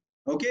tell.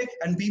 Okay,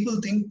 and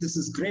people think this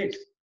is great.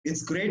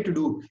 It's great to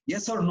do.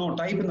 Yes or no,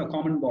 type in the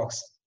comment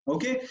box.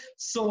 Okay,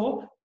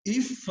 so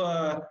if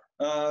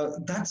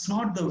that's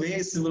not the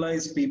way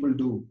civilized people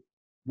do,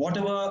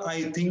 whatever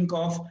I think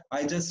of,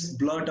 I just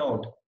blurt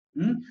out.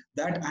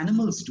 That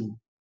animals do.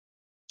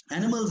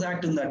 Animals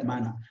act in that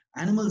manner.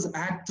 Animals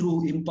act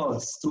through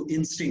impulse, through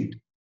instinct.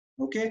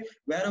 Okay,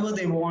 wherever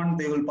they want,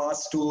 they will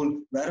pass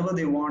stool. Wherever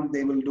they want,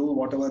 they will do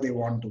whatever they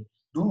want to.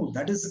 No,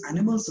 that is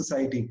animal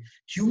society.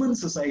 Human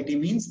society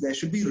means there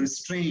should be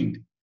restraint.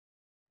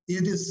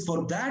 It is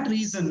for that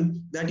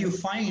reason that you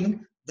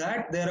find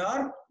that there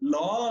are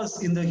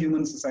laws in the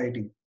human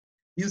society.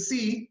 You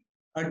see,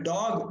 a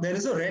dog, there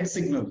is a red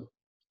signal.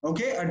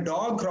 Okay, a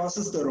dog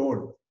crosses the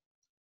road.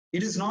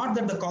 It is not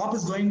that the cop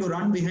is going to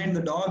run behind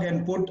the dog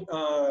and put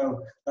a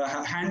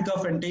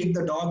handcuff and take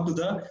the dog to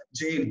the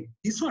jail.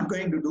 He's not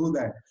going to do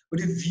that. But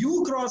if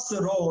you cross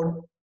the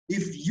road,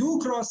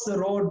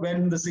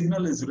 when the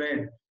signal is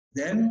red,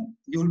 then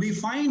you'll be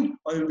fined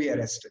or you'll be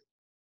arrested.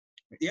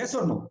 Yes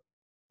or no?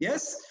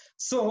 Yes.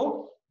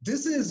 So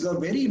this is a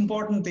very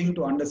important thing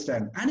to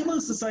understand.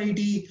 Animal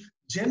society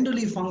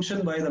generally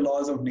function by the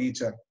laws of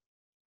nature.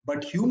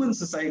 But human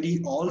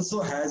society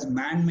also has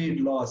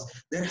man-made laws.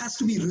 There has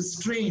to be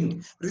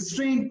restraint.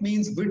 Restraint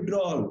means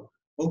withdrawal.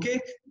 Okay,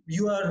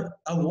 you are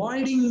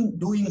avoiding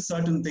doing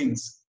certain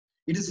things.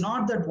 It is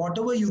not that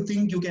whatever you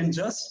think you can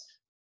just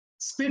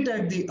spit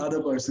at the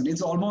other person.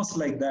 It's almost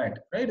like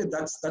that, right?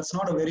 That's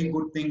not a very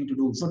good thing to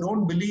do. So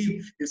don't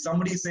believe if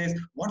somebody says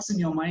what's in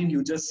your mind,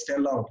 you just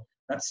tell out.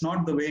 That's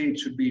not the way it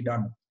should be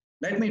done.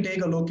 Let me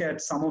take a look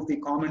at some of the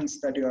comments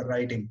that you are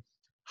writing.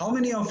 How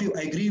many of you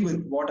agree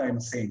with what I'm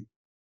saying?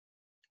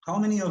 How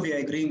many of you are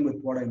agreeing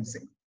with what I'm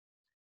saying?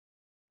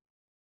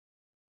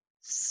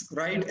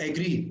 Right,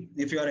 agree.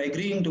 If you are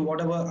agreeing to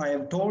whatever I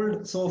have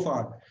told so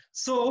far.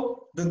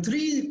 So the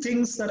three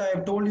things that I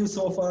have told you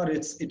so far,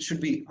 it should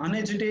be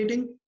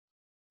unagitating,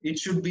 it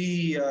should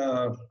be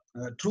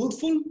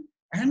truthful,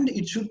 and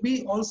it should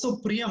be also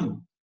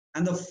priyam.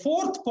 And the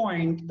fourth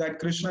point that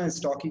Krishna is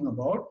talking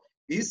about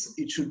is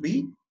it should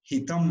be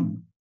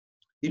hitam.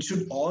 It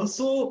should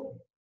also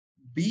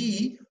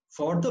be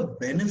for the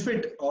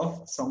benefit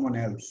of someone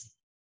else.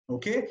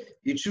 Okay,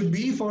 it should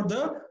be for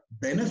the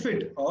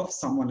benefit of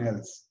someone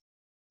else.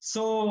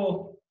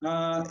 So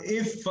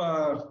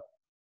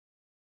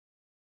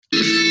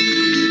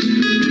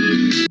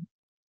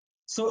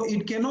so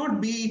it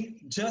cannot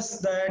be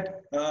just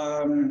that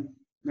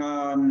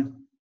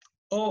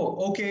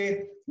oh,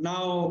 okay,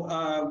 now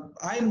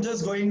I'm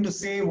just going to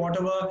say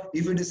whatever,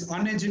 if it is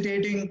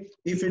unagitating,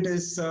 if it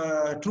is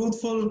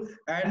truthful,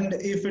 and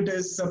if it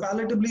is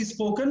palatably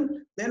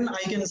spoken, then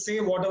I can say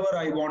whatever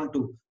I want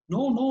to.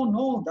 No, no,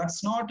 no,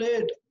 that's not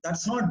it.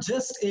 That's not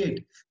just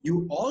it.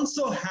 You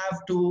also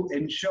have to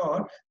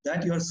ensure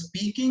that you're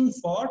speaking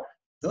for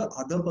the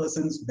other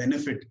person's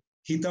benefit.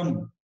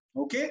 Hitam.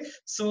 Okay,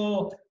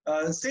 so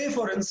say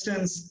for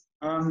instance,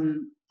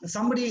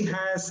 somebody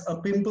has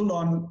a pimple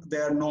on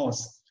their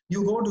nose.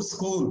 You go to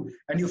school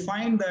and you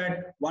find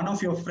that one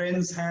of your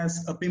friends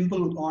has a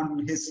pimple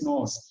on his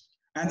nose.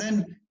 And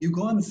then you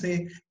go and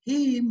say,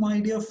 hey, my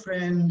dear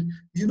friend,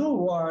 you know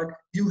what?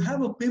 You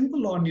have a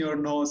pimple on your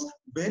nose.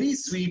 Very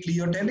sweetly,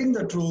 you're telling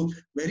the truth.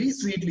 Very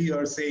sweetly,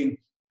 you're saying.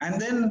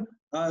 And then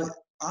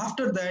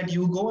after that,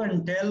 you go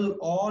and tell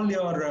all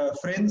your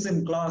friends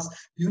in class,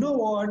 you know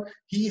what?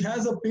 He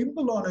has a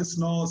pimple on his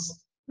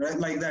nose. Right?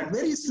 Like that.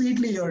 Very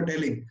sweetly, you're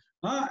telling.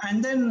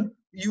 And then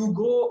you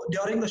go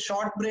during the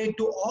short break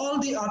to all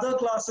the other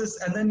classes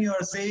and then you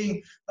are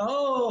saying,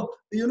 oh,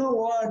 you know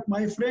what,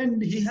 my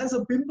friend, he has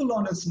a pimple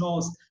on his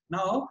nose.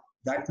 Now,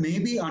 that may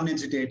be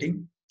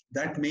unagitating,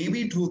 that may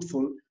be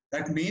truthful,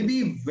 that may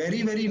be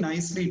very, very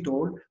nicely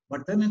told,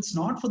 but then it's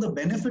not for the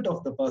benefit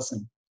of the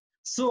person.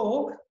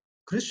 So,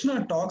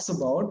 Krishna talks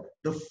about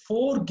the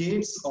 4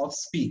 gates of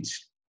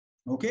speech.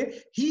 Okay,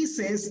 he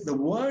says the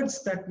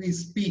words that we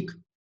speak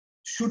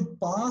should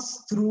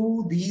pass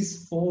through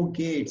these 4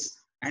 gates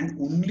and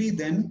only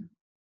then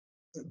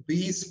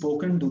be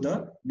spoken to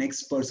the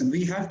next person.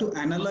 We have to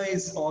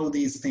analyze all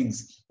these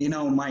things in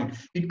our mind.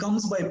 It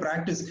comes by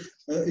practice.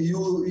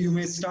 You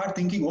may start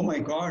thinking, oh my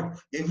God,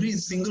 every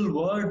single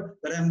word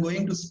that I'm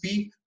going to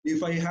speak,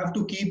 if I have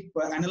to keep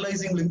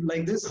analyzing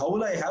like this, how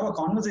will I have a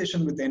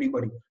conversation with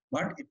anybody?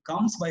 But it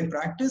comes by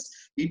practice.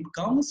 It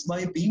comes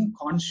by being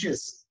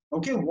conscious.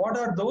 Okay, what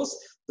are those?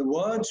 The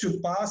words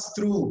should pass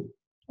through.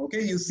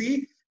 Okay, you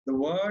see, the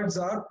words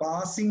are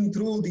passing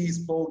through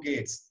these 4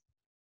 gates.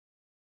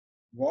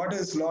 What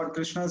is Lord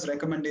Krishna's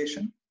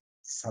recommendation?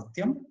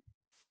 Satyam,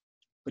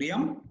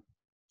 Priyam,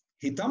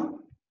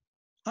 Hitam,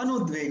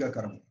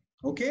 Anudvegakaram.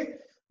 Okay,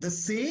 the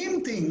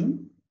same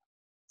thing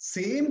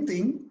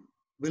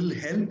will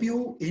help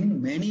you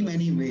in many,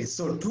 many ways.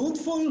 So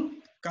truthful,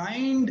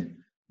 kind,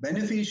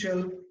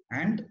 beneficial,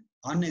 and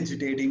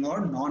unagitating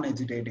or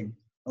non-agitating.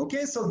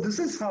 Okay, so this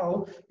is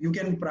how you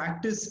can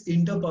practice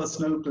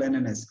interpersonal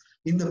cleanliness.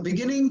 In the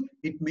beginning,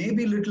 it may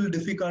be a little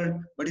difficult,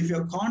 but if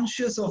you're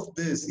conscious of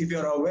this, if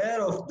you're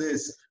aware of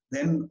this,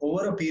 then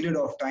over a period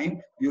of time,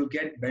 you'll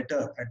get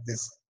better at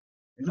this.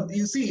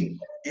 You see,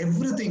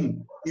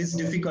 everything is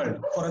difficult.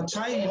 For a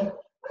child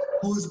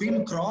who's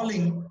been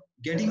crawling,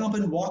 getting up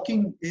and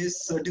walking is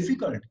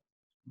difficult.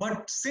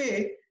 But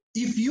say,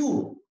 if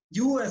you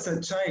as a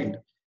child,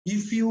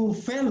 if you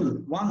fell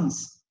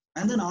once,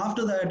 and then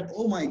after that,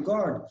 oh my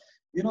God,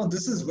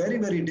 this is very,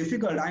 very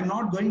difficult. I'm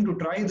not going to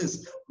try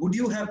this. Would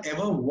you have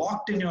ever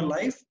walked in your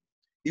life?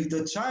 If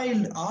the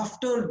child,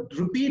 after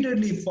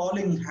repeatedly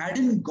falling,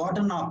 hadn't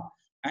gotten up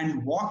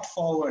and walked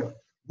forward,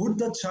 would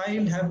the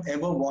child have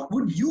ever walked?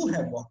 Would you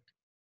have walked?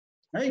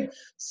 Right?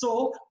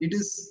 So it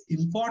is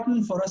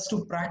important for us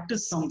to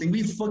practice something.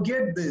 We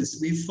forget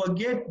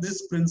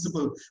this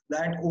principle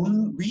that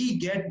we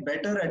get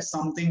better at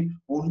something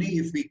only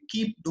if we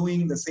keep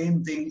doing the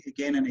same thing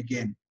again and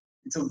again.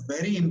 It's a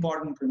very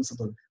important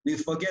principle. We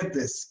forget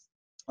this.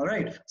 All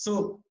right,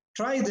 so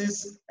try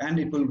this and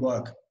it will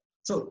work.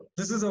 So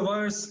this is a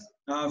verse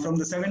from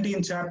the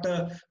 17th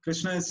chapter.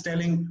 Krishna is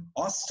telling,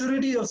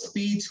 austerity of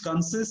speech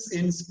consists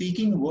in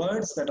speaking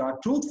words that are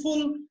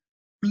truthful,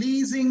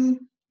 pleasing,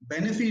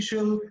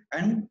 beneficial,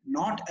 and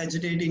not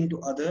agitating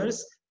to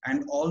others,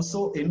 and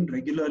also in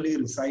regularly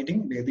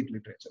reciting Vedic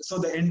literature. So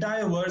the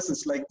entire verse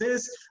is like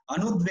this: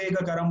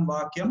 Anudvegakaram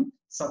vakyam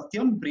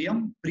satyam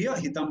priyam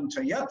priyahitam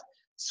chayat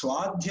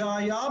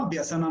swadhyaya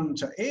bhyasanam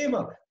cha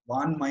eva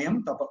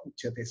vanmayam tapa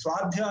uchyate.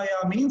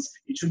 Swadhyaya means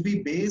it should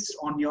be based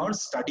on your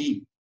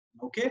study.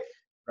 Okay,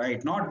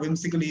 right? Not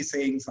whimsically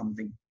saying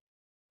something.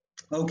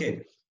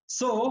 Okay,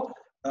 so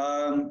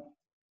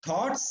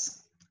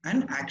thoughts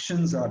and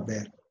actions are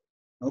there.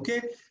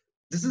 Okay,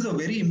 this is a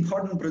very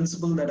important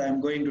principle that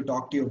I'm going to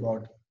talk to you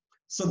about.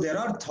 So there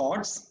are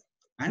thoughts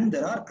and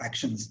there are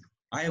actions.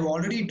 I have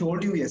already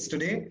told you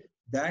yesterday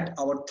that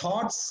our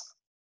thoughts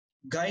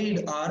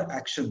guide our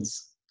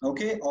actions,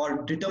 okay,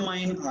 or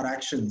determine our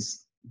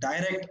actions,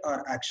 direct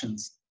our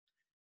actions.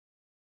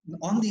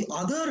 On the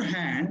other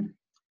hand,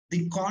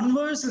 the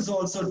converse is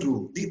also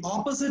true. The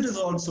opposite is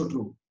also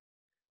true.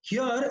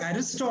 Here,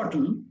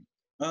 Aristotle,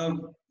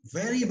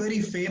 very,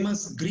 very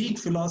famous Greek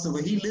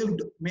philosopher. He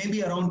lived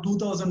maybe around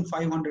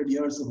 2,500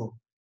 years ago.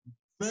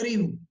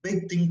 Very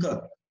big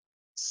thinker.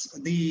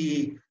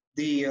 The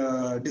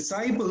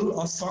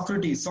disciple of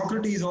Socrates.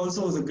 Socrates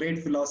also was a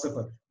great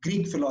philosopher,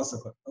 Greek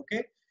philosopher.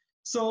 Okay,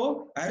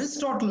 so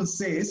Aristotle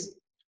says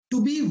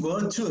to be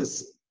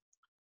virtuous.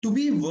 To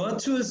be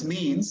virtuous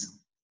means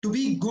to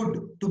be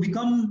good, to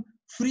become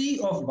free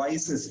of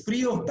vices,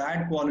 free of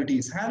bad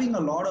qualities, having a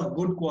lot of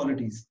good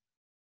qualities.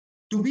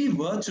 To be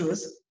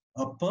virtuous,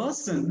 a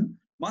person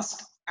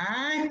must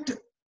act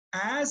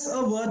as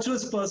a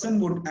virtuous person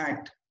would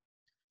act.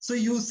 So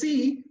you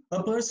see,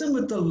 a person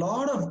with a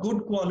lot of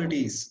good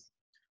qualities,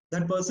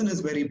 that person is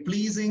very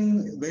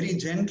pleasing, very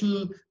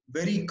gentle,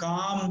 very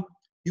calm.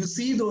 You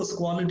see those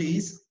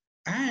qualities,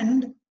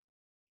 and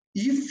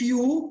if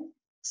you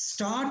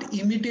start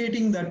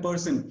imitating that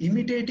person,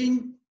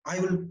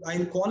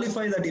 I'll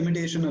qualify that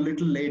imitation a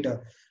little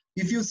later.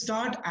 If you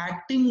start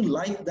acting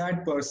like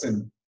that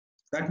person,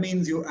 that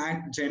means you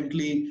act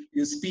gently,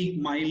 you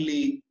speak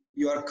mildly,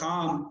 you are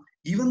calm.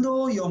 Even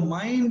though your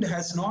mind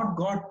has not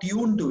got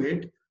tuned to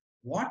it,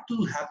 what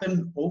will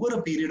happen over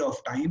a period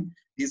of time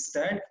is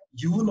that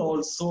you will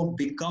also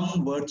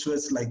become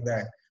virtuous like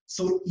that.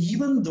 So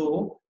even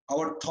though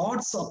our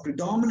thoughts are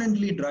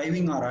predominantly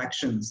driving our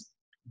actions,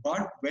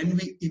 but when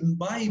we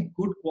imbibe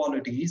good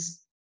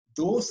qualities,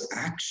 those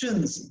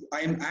actions,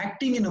 I am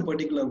acting in a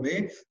particular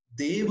way,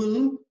 they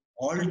will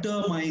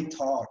alter my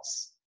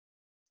thoughts.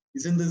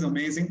 Isn't this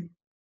amazing?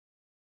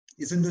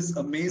 Isn't this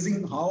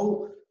amazing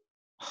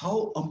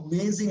how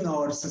amazing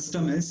our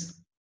system is?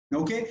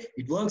 Okay,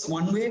 it works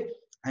one way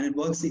and it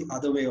works the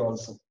other way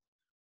also.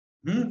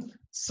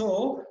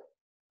 So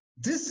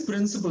this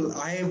principle,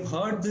 I have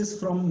heard this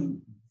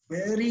from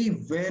very,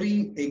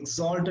 very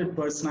exalted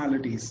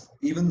personalities.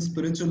 Even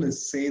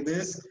spiritualists say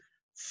this: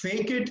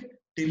 fake it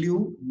till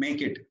you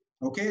make it.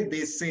 Okay,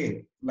 they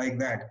say like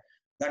that.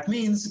 That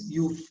means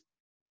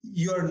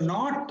you're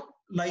not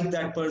like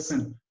that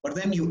person, but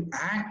then you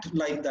act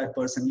like that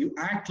person. You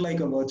act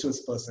like a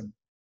virtuous person.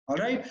 All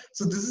right.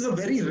 So this is a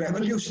very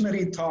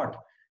revolutionary thought.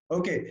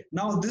 Okay.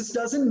 Now this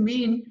doesn't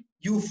mean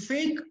you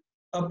fake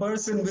a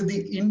person with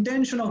the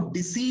intention of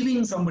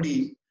deceiving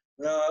somebody,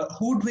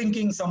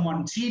 hoodwinking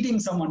someone, cheating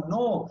someone.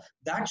 No,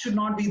 that should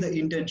not be the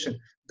intention.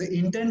 The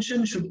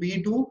intention should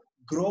be to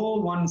grow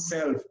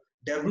oneself.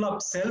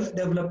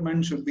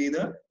 Self-development should be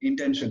the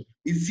intention.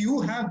 If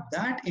you have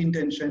that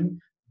intention,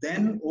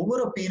 then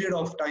over a period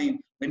of time,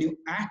 when you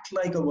act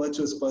like a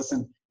virtuous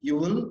person, you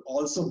will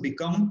also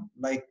become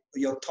like,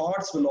 your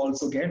thoughts will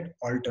also get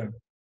altered.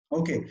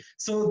 Okay,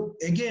 so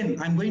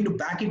again, I'm going to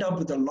back it up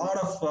with a lot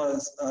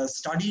of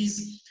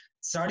studies.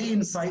 Study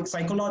in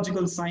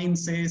psychological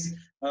science says,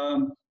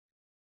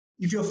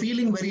 if you're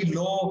feeling very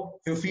low,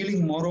 if you're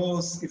feeling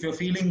morose, if you're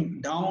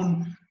feeling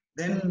down,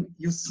 then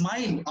you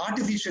smile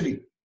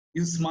artificially.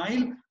 You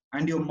smile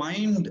and your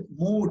mind's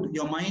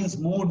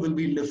mood will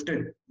be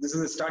lifted. This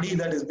is a study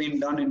that has been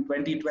done in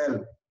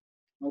 2012.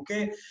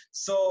 Okay,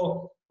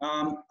 so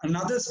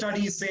another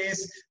study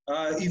says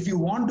if you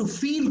want to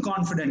feel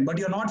confident but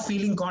you're not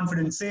feeling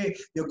confident, say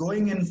you're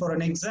going in for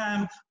an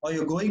exam or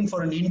you're going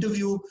for an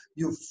interview,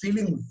 you're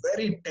feeling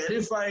very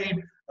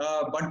terrified,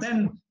 but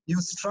then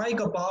you strike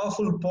a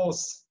powerful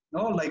pose,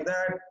 like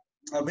that,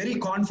 a very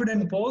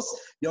confident pose,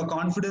 your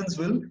confidence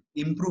will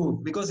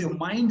improve because your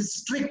mind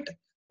is tricked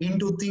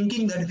into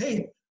thinking that,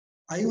 hey,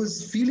 I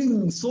was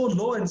feeling so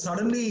low and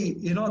suddenly,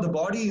 the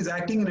body is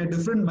acting in a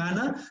different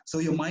manner. So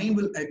your mind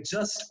will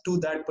adjust to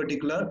that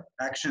particular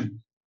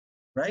action,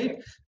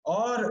 right?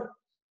 Or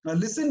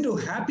listen to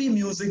happy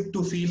music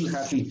to feel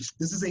happy.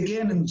 This is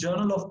again in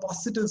Journal of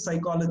Positive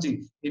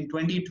Psychology. In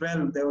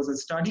 2012, there was a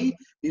study.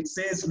 It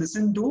says,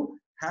 listen to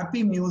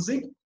happy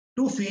music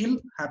to feel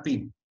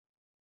happy.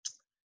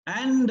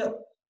 And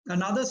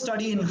another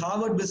study in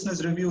Harvard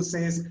Business Review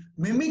says,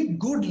 mimic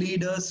good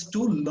leaders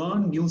to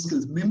learn new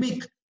skills.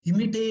 Mimic,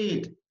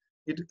 imitate,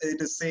 it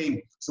is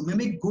saying. So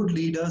mimic good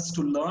leaders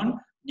to learn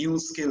new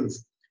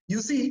skills. You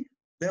see,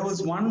 there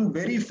was one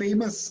very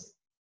famous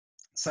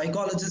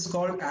psychologist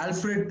called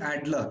Alfred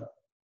Adler.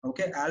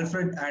 Okay,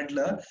 Alfred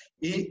Adler.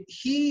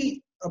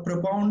 He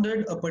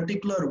propounded a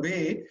particular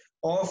way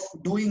of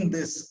doing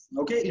this.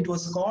 Okay, it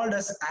was called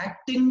as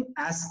acting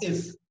as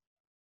if.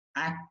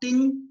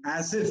 Acting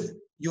as if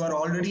you are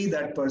already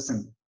that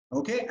person.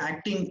 Okay,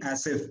 acting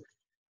as if.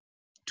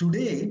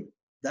 Today,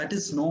 that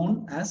is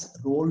known as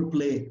role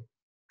play.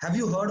 Have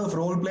you heard of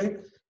role play?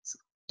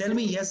 Tell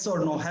me yes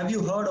or no. Have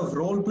you heard of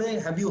role play?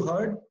 Have you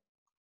heard?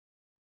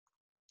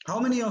 How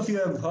many of you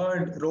have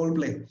heard role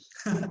play?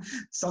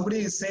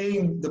 Somebody is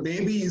saying the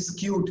baby is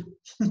cute,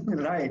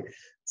 right?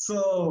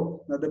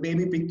 So the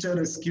baby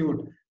picture is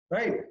cute,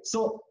 right?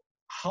 So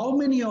how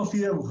many of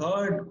you have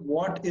heard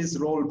what is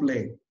role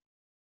play?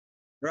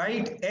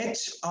 Right?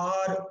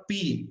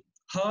 HRP,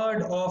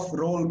 heard of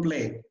role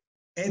play.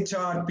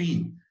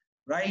 HRP,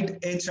 right?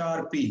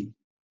 HRP.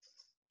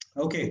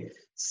 Okay,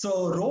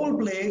 so role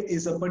play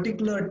is a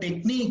particular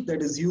technique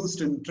that is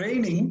used in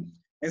training,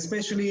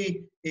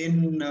 especially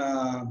in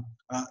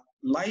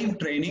live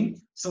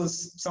training. So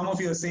some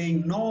of you are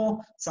saying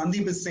no,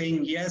 Sandeep is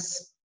saying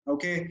yes.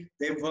 Okay,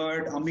 they've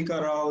heard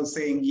Ambika Rao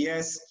saying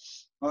yes.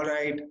 All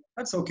right,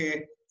 that's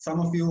okay.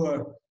 Some of you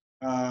are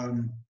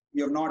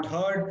you have not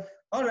heard.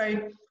 All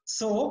right,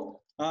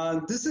 so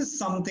this is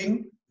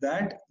something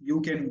that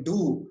you can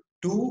do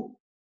to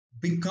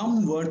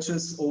become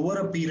virtuous over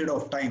a period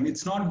of time.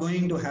 It's not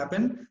going to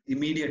happen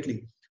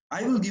immediately.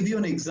 I will give you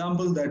an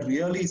example that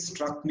really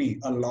struck me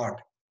a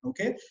lot.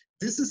 Okay,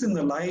 this is in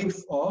the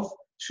life of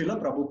Srila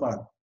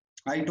Prabhupada.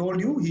 I told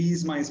you he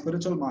is my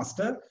spiritual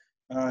master.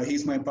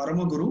 He's my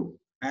Parama Guru,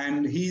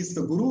 and he is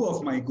the Guru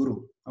of my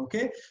Guru.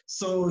 Okay,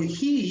 so when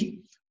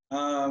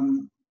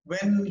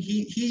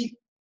he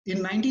in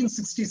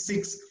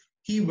 1966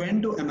 he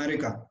went to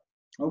America.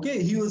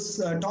 Okay, he was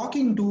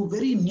talking to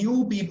very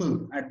new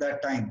people at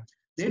that time.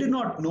 They did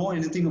not know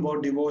anything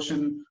about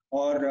devotion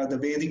or the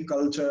Vedic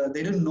culture.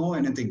 They didn't know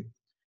anything.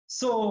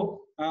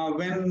 So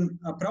when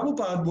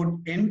Prabhupada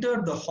would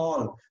enter the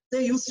hall,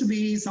 there used to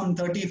be some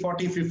 30,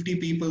 40, 50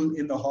 people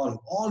in the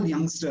hall, all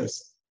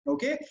youngsters.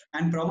 Okay,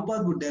 and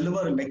Prabhupada would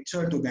deliver a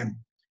lecture to them.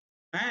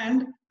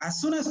 And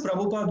as soon as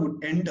Prabhupada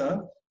would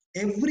enter,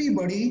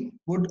 everybody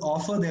would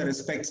offer their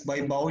respects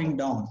by bowing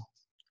down.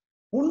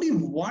 Only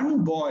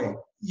one boy,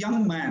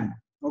 young man,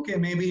 okay,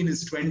 maybe in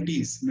his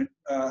 20s,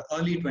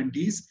 early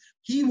 20s,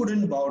 he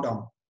wouldn't bow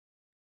down.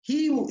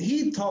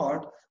 He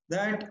thought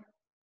that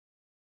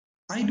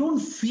I don't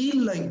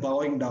feel like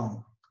bowing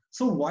down,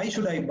 so why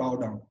should I bow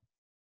down?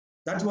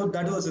 That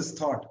was his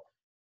thought.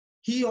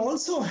 He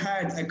also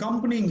had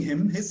accompanying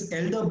him his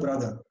elder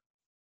brother.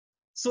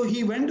 So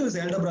he went to his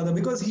elder brother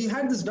because he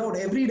had this doubt.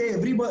 Every day,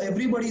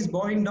 everybody's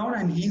bowing down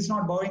and he's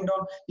not bowing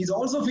down. He's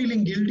also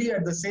feeling guilty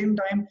at the same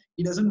time.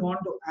 He doesn't want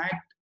to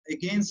act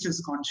against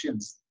his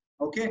conscience.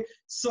 Okay,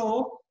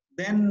 so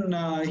then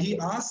he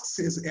asks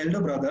his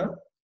elder brother,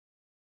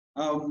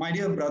 my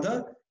dear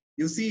brother,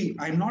 you see,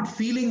 I'm not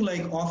feeling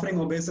like offering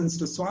obeisance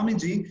to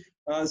Swamiji,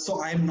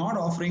 so I'm not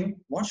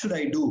offering. What should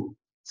I do?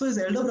 So his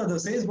elder brother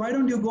says, why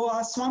don't you go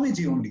ask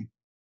Swamiji only?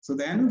 So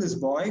then this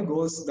boy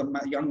goes, the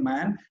young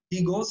man,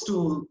 he goes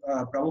to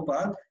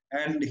Prabhupada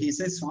and he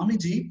says,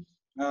 Swamiji,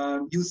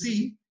 you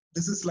see,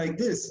 this is like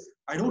this.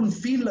 I don't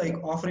feel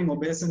like offering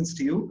obeisance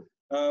to you,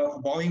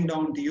 bowing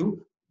down to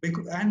you,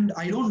 and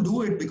I don't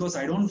do it because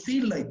I don't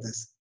feel like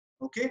this.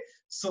 Okay,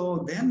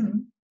 so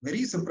then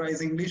very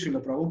surprisingly,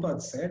 Srila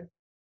Prabhupada said,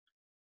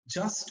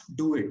 just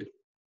do it.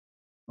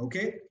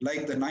 Okay,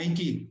 like the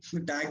Nike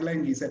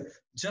tagline, he said,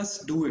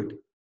 just do it.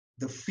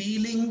 The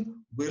feeling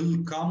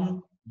will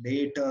come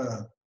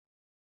later.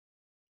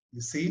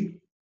 You see,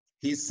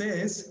 he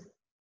says,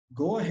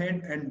 go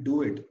ahead and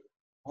do it.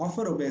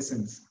 Offer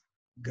obeisance.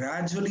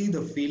 Gradually,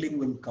 the feeling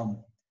will come.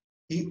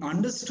 He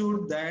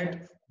understood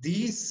that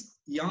these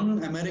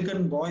young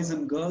American boys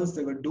and girls,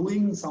 they were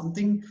doing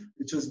something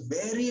which was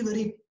very,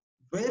 very,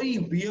 very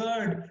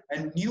weird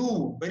and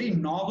new, very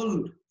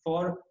novel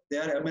for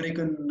their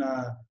American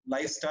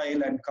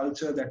lifestyle and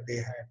culture that they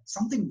had.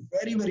 Something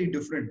very, very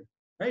different,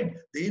 right?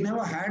 They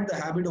never had the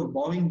habit of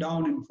bowing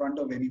down in front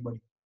of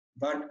anybody.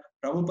 But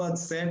Prabhupada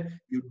said,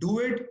 you do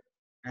it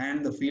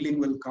and the feeling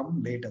will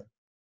come later.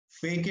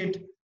 Fake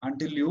it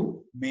until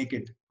you make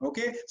it.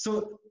 Okay,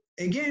 so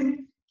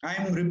again,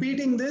 I'm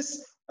repeating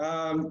this.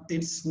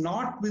 It's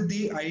not with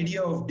the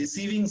idea of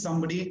deceiving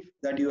somebody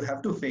that you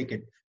have to fake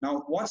it.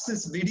 Now watch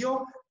this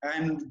video,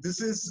 and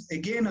this is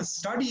again a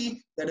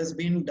study that has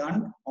been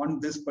done on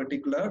this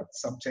particular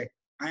subject.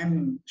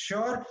 I'm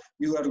sure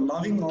you are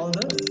loving all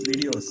the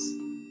videos.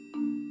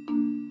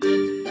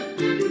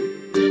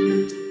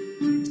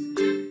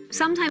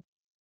 Sometimes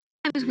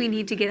we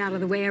need to get out of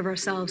the way of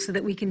ourselves so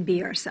that we can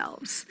be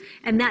ourselves.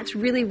 And that's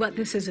really what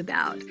this is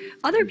about.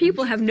 Other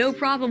people have no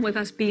problem with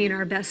us being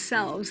our best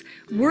selves.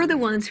 We're the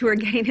ones who are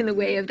getting in the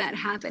way of that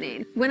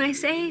happening. When I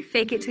say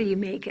fake it till you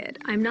make it,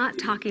 I'm not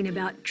talking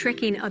about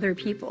tricking other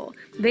people.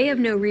 They have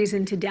no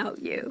reason to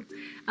doubt you.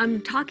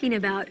 I'm talking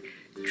about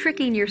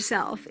tricking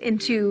yourself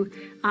into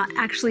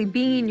actually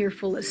being your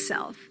fullest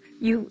self.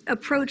 You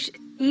approach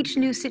each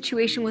new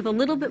situation with a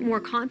little bit more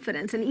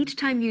confidence, and each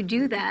time you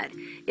do that,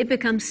 it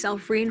becomes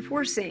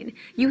self-reinforcing.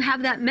 You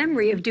have that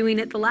memory of doing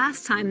it the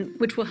last time,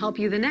 which will help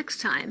you the next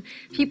time.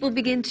 People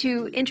begin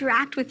to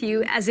interact with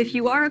you as if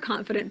you are a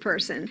confident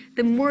person.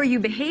 The more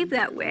you behave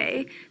that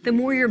way, the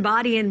more your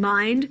body and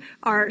mind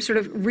are sort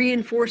of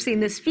reinforcing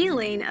this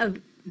feeling of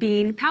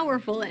being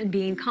powerful and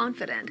being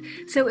confident.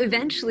 So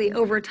eventually,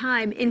 over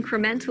time,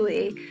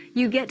 incrementally,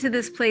 you get to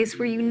this place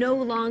where you no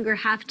longer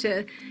have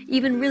to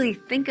even really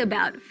think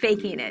about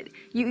faking it.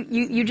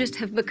 You just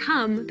have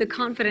become the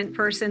confident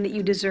person that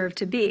you deserve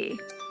to be.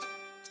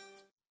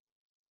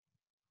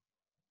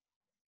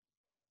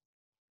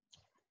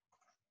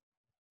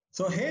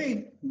 So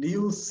hey, do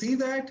you see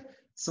that?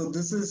 So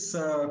this is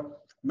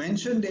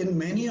mentioned in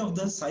many of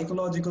the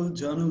psychological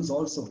journals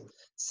also.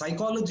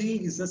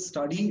 Psychology is a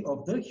study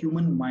of the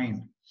human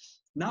mind.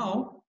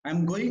 Now,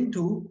 I'm going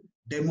to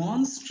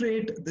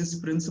demonstrate this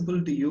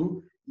principle to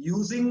you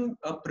using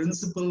a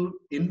principle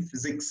in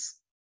physics.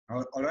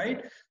 All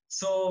right?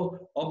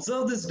 So,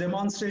 observe this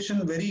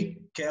demonstration very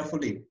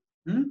carefully.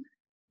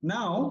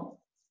 Now,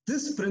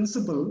 this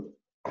principle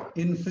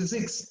in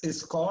physics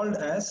is called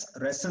as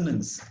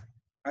resonance.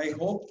 I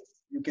hope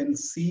you can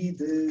see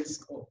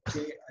this.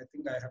 Okay, I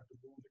think I have to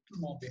go a little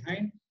more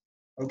behind.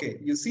 Okay,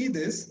 you see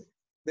this?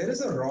 There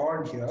is a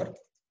rod here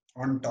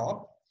on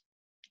top,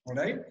 all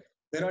right?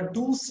 There are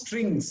two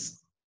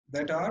strings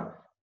that are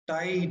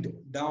tied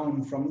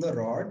down from the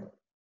rod,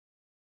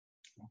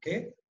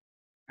 okay?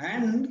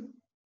 And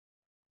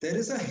there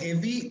is a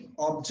heavy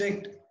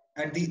object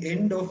at the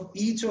end of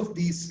each of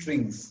these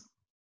strings,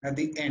 at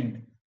the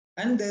end.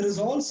 And there is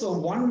also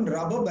one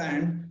rubber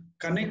band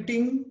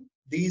connecting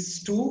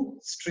these two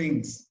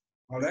strings,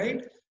 all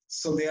right?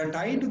 So they are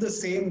tied to the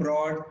same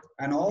rod,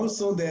 and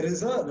also there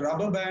is a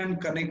rubber band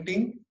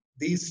connecting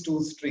these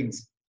two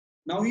strings.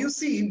 Now you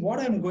see, what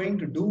I'm going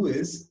to do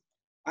is,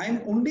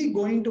 I'm only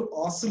going to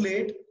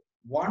oscillate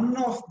one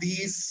of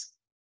these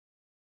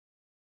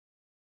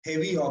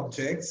heavy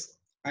objects,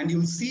 and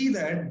you'll see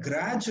that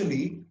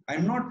gradually,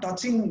 I'm not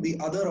touching the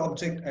other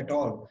object at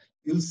all.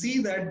 You'll see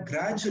that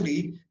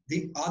gradually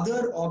the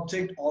other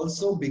object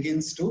also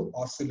begins to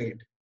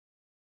oscillate.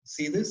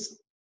 See this?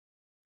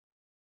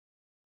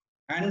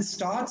 And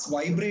starts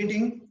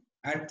vibrating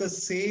at the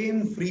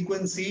same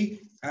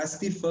frequency as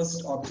the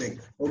first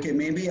object. Okay,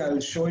 maybe I'll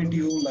show it to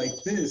you like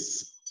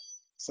this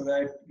so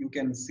that you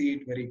can see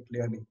it very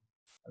clearly.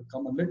 I'll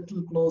come a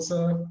little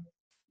closer.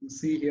 You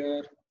see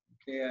here,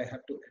 okay, I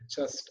have to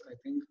adjust, I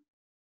think,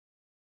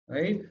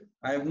 right?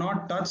 I have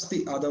not touched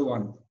the other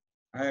one.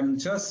 I am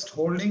just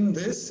holding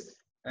this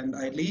and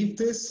I leave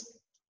this,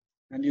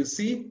 and you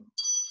see,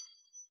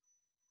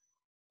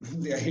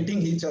 they are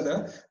hitting each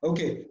other.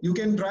 Okay, you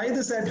can try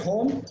this at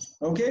home.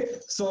 Okay,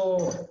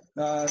 so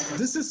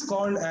this is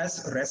called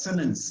as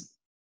resonance.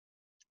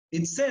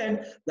 It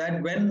said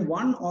that when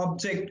one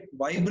object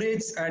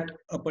vibrates at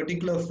a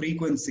particular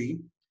frequency,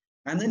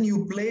 and then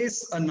you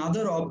place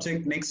another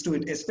object next to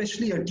it,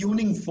 especially a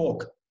tuning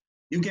fork.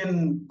 You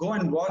can go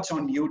and watch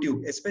on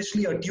YouTube,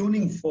 especially a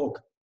tuning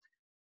fork.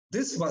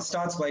 This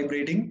starts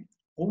vibrating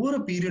over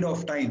a period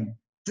of time.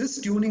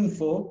 This tuning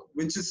fork,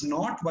 which is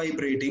not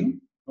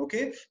vibrating,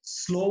 okay,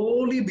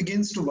 slowly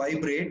begins to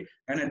vibrate,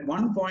 and at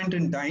one point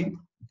in time,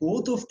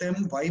 both of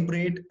them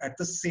vibrate at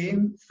the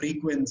same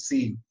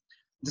frequency.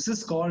 This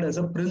is called as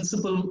a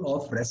principle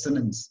of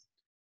resonance.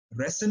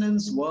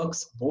 Resonance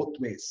works both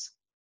ways.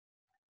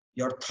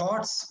 Your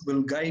thoughts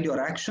will guide your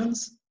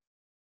actions.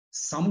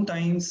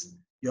 Sometimes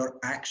your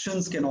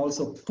actions can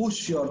also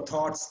push your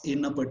thoughts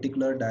in a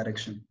particular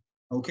direction.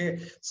 Okay,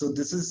 so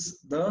this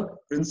is the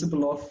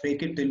principle of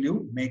fake it till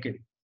you make it.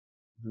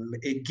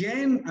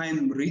 Again,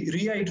 I'm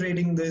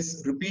reiterating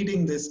this,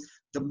 repeating this.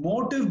 The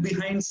motive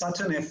behind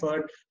such an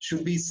effort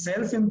should be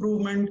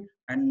self-improvement,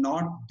 and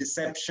not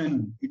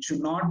deception. It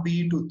should not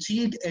be to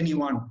cheat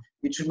anyone.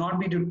 It should not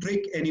be to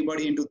trick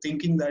anybody into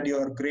thinking that you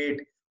are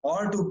great,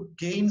 or to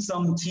gain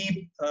some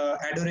cheap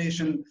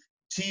adoration,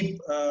 cheap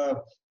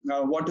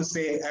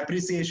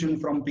appreciation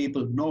from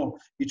people. No,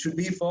 it should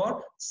be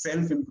for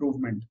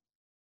self-improvement.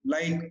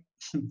 Like,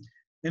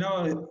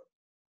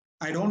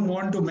 I don't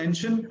want to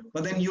mention,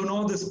 but then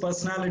this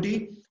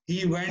personality,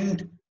 he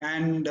went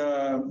and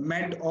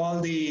met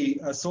all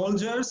the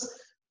soldiers,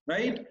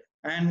 right?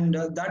 And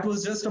that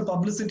was just a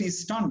publicity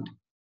stunt.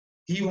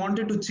 He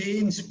wanted to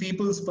change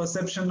people's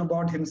perception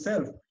about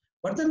himself.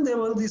 But then there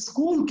were these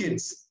school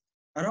kids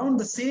around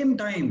the same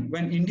time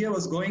when India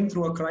was going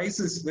through a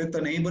crisis with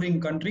a neighboring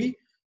country.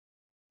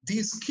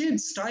 These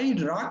kids tied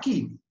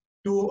Rakhi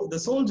to the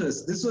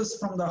soldiers. This was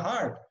from the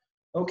heart.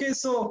 Okay,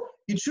 so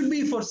it should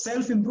be for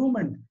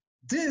self-improvement.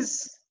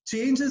 This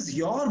changes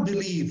your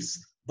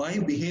beliefs by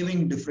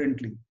behaving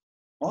differently.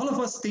 All of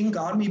us think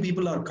army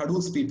people are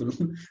Kadus people,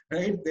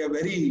 right? They're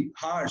very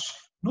harsh.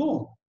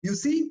 No, you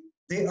see,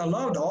 they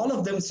allowed, all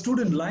of them stood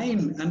in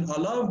line and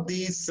allowed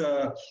these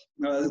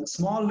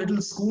small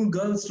little school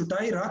girls to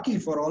tie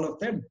Rakhi for all of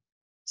them.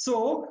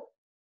 So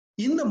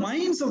in the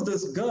minds of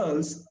these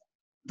girls,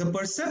 the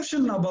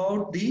perception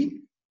about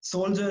the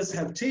soldiers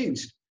have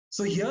changed.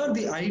 So here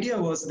the idea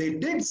was they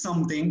did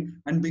something,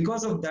 and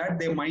because of that,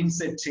 their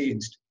mindset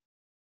changed.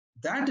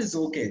 That is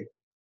okay.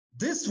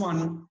 This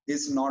one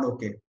is not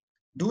okay.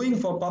 Doing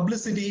for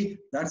publicity,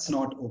 that's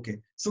not okay.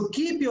 So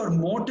keep your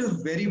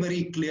motive very,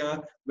 very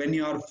clear when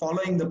you are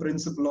following the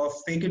principle of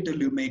fake it till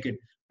you make it.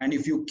 And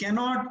if you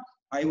cannot,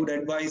 I would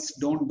advise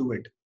don't do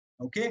it.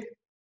 Okay.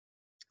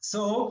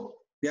 So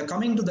we are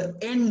coming to the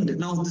end.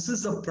 Now, this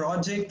is a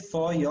project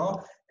for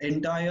your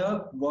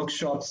entire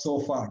workshop so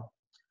far.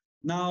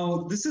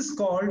 Now, this is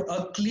called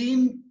a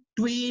clean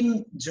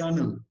tween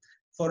journal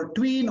for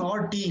tween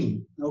or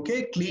teen.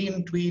 Okay,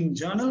 clean tween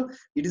journal.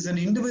 It is an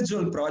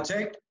individual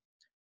project.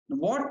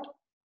 What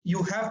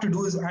you have to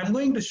do is I'm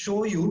going to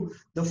show you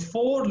the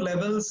 4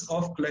 levels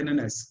of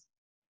cleanliness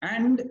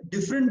and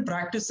different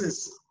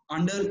practices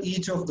under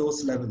each of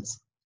those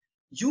levels.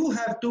 You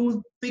have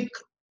to pick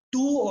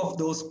 2 of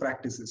those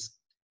practices.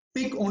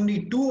 Pick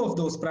only 2 of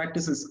those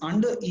practices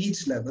under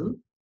each level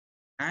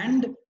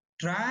and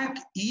track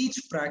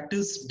each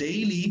practice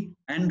daily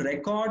and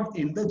record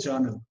in the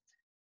journal.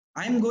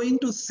 I'm going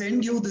to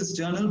send you this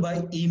journal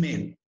by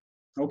email.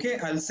 Okay,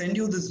 I'll send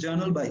you this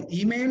journal by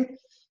email.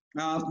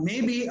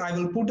 Maybe I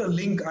will put a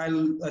link,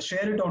 I'll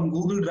share it on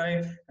Google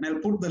Drive, and I'll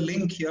put the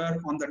link here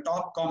on the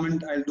top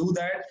comment. I'll do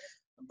that.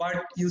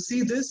 But you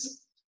see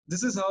this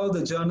is how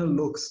the journal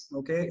looks.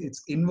 Okay,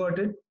 it's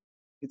inverted.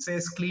 It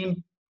says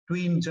clean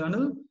tween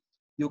journal.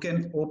 You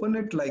can open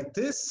it like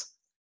this,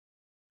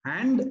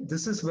 and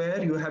this is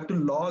where you have to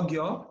log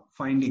your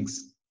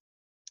findings.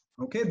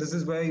 Okay, this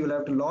is where you'll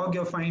have to log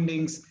your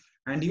findings,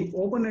 and you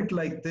open it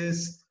like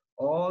this.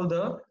 All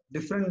the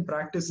different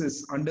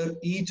practices under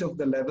each of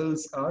the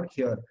levels are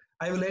here.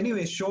 I will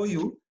anyway show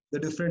you the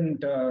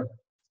different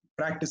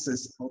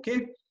practices.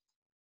 Okay,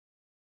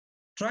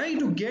 try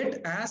to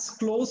get as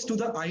close to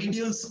the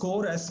ideal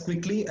score as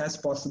quickly as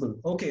possible.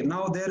 Okay,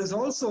 now there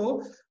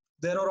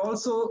are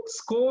also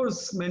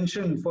scores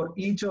mentioned for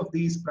each of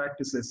these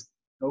practices.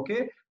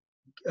 Okay,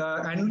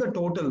 and the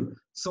total.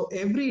 So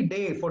every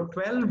day for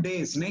 12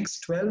 days,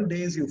 next 12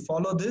 days, you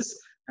follow this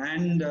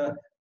and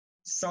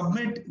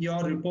submit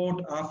your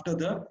report after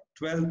the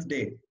 12th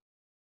day.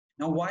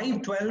 Now, why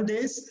 12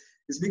 days?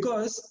 Is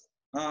because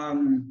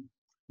when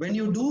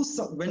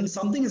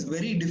something is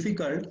very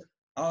difficult,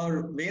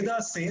 our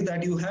Vedas say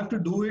that you have to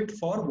do it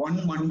for 1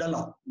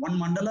 mandala. 1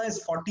 mandala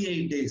is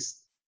 48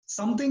 days.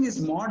 Something is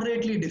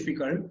moderately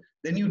difficult,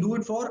 then you do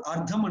it for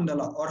Ardha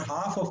mandala or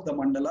half of the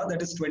mandala,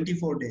 that is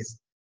 24 days.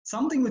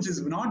 Something which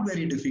is not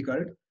very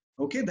difficult,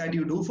 okay, that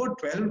you do for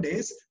 12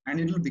 days and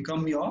it will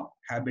become your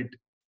habit.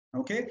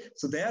 Okay,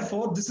 so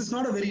therefore, this is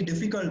not a very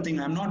difficult thing.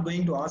 I'm not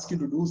going to ask you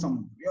to do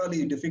some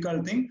really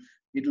difficult thing.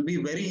 It will be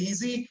very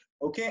easy.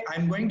 Okay,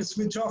 I'm going to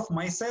switch off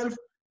myself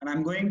and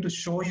I'm going to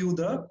show you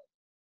the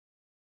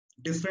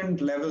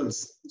different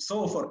levels.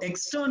 So for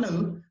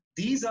external,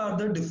 these are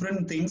the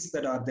different things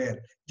that are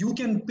there. You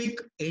can pick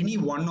any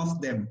one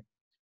of them.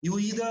 You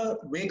either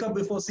wake up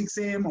before 6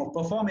 a.m. or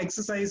perform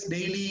exercise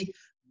daily,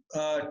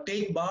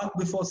 take bath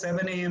before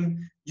 7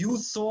 a.m.,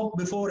 use soap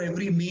before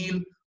every meal,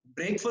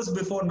 breakfast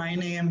before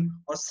 9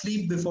 a.m. or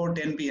sleep before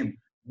 10 p.m.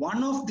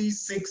 One of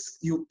these 6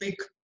 you pick,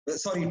 2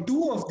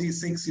 of these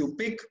 6 you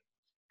pick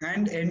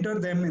and enter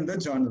them in the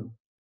journal.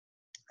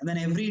 And then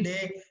every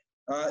day,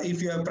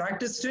 if you have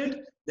practiced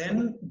it,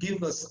 then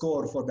give a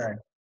score for that.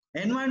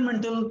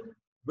 Environmental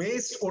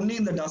waste only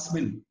in the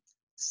dustbin.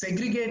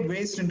 Segregate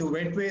waste into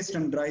wet waste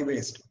and dry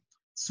waste.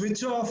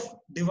 Switch off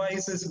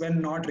devices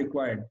when not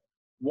required.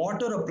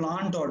 Water a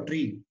plant or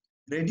tree.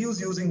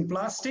 Reduce using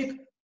plastic.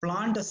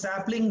 Plant a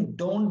sapling.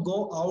 Don't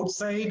go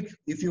outside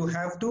if you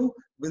have to.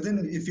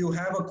 If you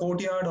have a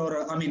courtyard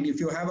or if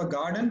you have a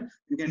garden,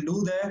 you can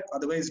do that.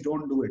 Otherwise,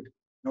 don't do it.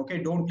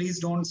 Okay, please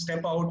don't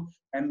step out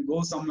and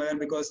go somewhere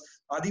because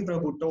Adi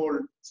Prabhu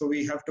told, so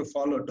we have to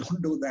follow.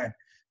 Don't do that.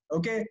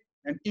 Okay,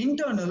 and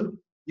internal,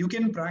 you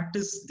can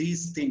practice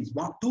these things,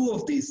 two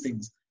of these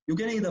things. You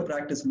can either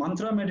practice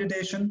mantra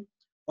meditation,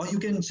 or you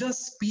can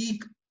just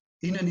speak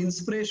in an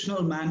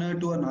inspirational manner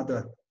to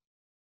another,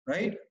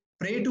 right?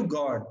 Pray to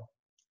God,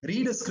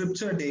 read a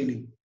scripture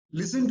daily,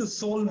 listen to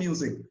soul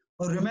music,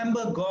 or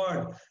remember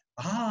God.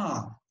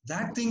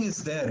 That thing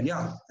is there.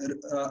 Yeah.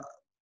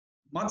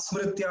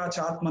 Matsmritya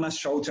Chatmana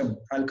Shaucham.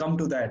 I'll come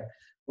to that.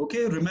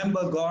 Okay,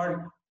 remember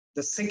God.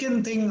 The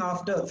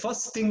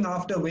first thing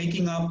after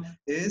waking up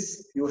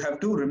is you have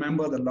to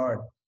remember the Lord,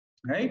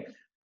 right?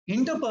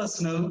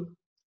 Interpersonal,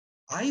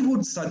 I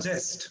would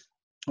suggest,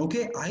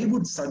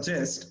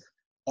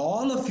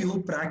 all of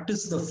you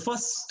practice the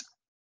first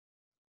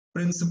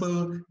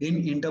principle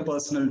in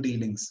interpersonal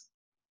dealings,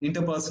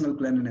 interpersonal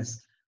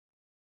cleanliness.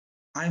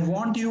 I'm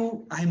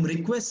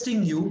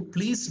requesting you,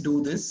 please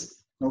do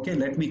this. Okay,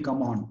 let me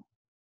come on.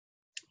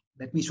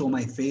 Let me show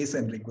my face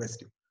and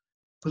request you.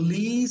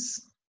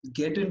 Please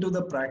get into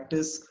the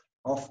practice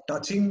of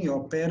touching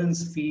your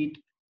parents' feet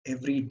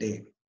every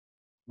day.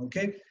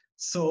 Okay,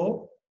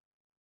 so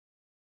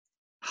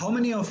how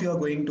many of you are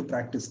going to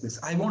practice this?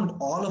 I want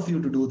all of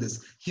you to do this.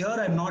 Here,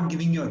 I'm not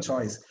giving you a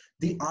choice.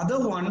 The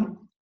other one,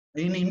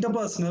 in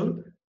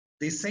interpersonal,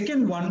 the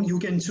second one, you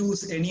can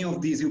choose any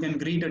of these. You can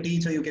greet a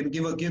teacher, you can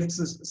give a gift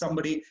to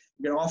somebody,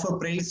 you can offer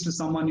praise to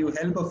someone, you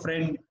help a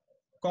friend,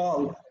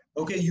 call.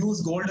 Okay,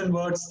 use golden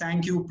words,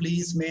 thank you,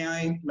 please, may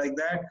I, like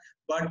that.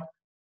 But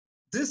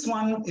this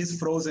one is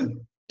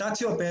frozen. Touch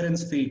your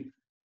parents' feet.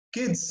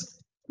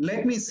 Kids,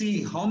 let me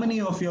see how many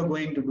of you are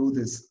going to do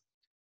this.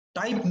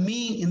 Type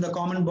me in the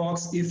comment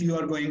box if you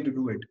are going to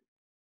do it.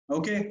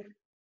 Okay,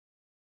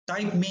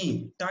 type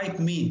me.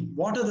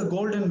 What are the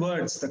golden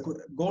words? The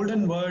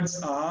golden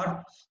words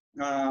are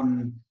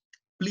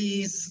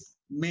please,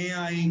 may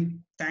I,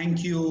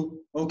 thank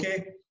you.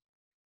 Okay,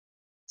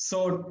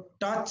 so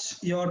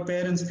touch your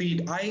parents'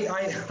 feet. I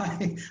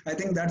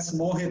think that's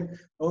Mohit.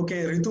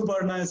 Okay,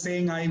 Rituparna is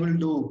saying I will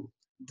do.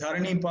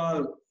 Dharani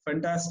Pal,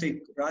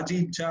 fantastic.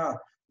 Rajiv Jha,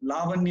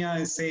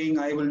 Lavanya is saying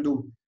I will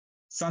do.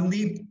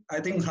 Sandeep, I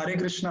think Hare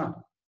Krishna.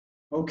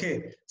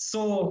 Okay,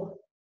 so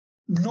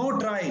no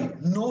try.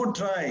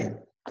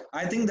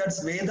 I think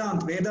that's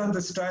Vedant. Vedant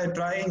is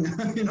trying,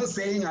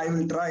 saying I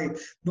will try.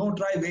 No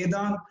try,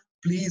 Vedant,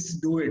 please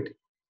do it.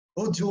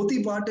 Oh,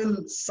 Jyoti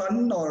Patil,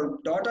 son or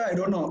daughter, I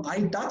don't know.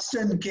 I touched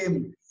and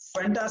came.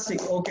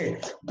 Fantastic. Okay,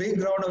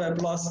 big round of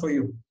applause for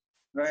you.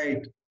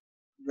 Right.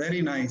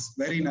 Very nice.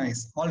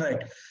 All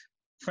right.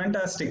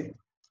 Fantastic.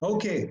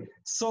 Okay,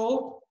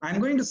 so I'm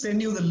going to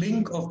send you the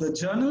link of the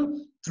journal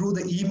through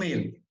the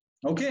email.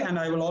 Okay, and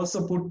I will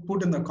also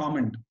put in the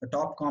comment, the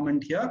top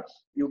comment here.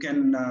 You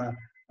can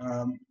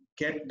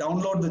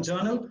download the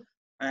journal.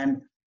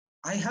 And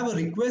I have a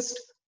request.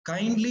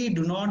 Kindly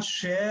do not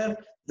share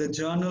the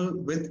journal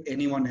with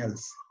anyone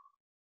else.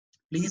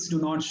 Please do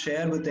not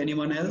share with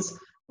anyone else.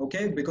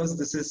 Okay, because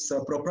this is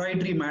a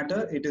proprietary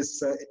matter. It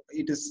is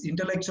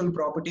intellectual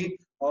property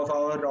of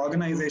our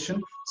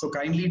organization. So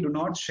kindly do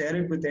not share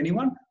it with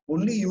anyone.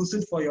 Only use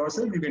it for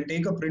yourself. You can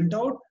take a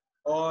printout,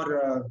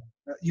 or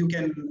you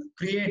can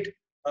create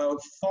a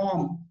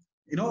form,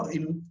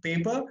 in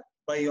paper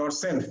by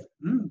yourself,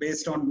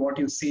 based on what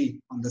you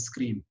see on the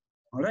screen.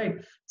 All right.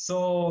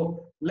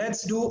 So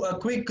let's do a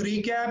quick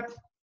recap.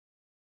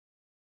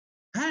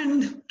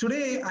 And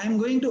today I'm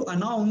going to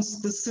announce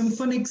the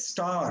Symphonic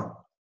Star.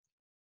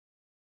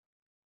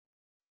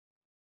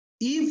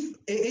 If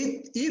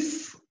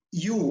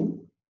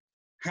you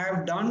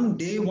have done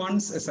day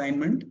one's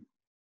assignment,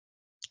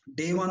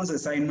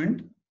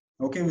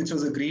 okay, which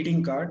was a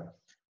greeting card,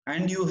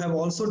 and you have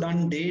also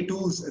done day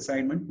two's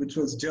assignment, which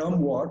was germ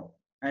war,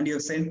 and you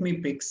have sent me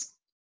pics.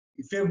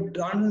 If you have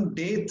done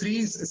day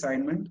three's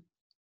assignment,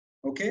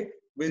 okay,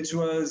 which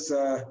was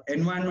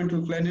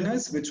environmental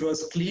cleanliness, which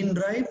was clean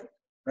drive,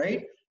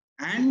 right?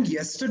 And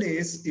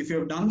yesterday's, if you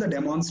have done the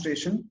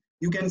demonstration,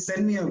 you can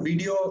send me a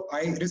video.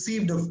 I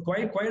received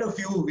quite a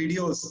few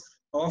videos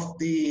of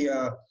the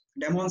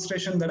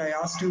demonstration that I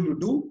asked you to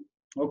do.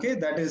 Okay,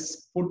 that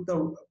is put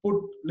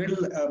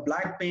little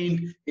black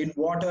paint in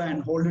water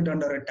and hold it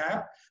under a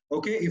tap.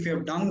 Okay, if you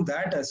have done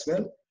that as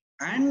well,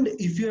 and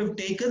if you have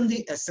taken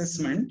the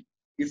assessment,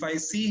 if I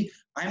see,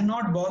 I'm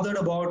not bothered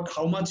about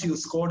how much you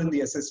scored in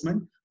the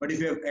assessment, but if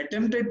you have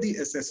attempted the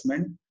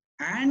assessment,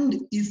 and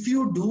if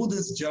you do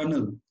this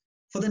journal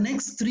for the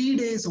next 3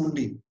 days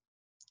only,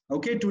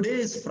 okay, today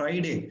is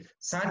Friday,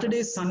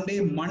 Saturday, Sunday,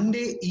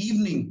 Monday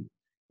evening,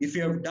 if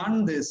you have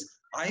done this,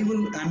 I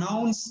will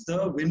announce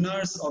the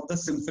winners of the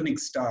Symphonic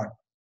Star.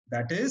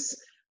 That is,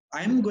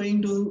 I'm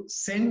going to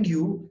send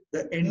you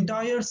the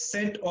entire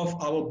set of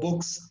our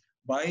books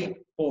by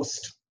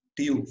post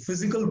to you,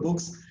 physical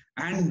books,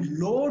 and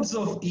loads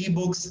of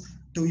ebooks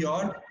to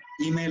your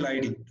email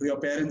ID, to your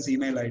parents'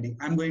 email ID.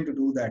 I'm going to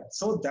do that.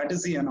 So that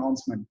is the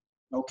announcement.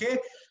 Okay.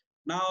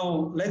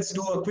 Now let's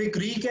do a quick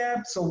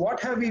recap. So what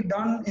have we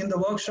done in the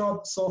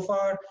workshop so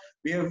far?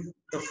 We have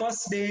the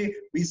first day,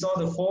 we saw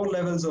the 4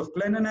 levels of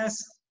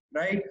cleanliness,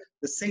 right?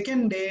 The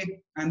second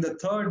day and the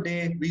third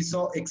day, we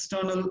saw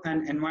external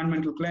and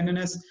environmental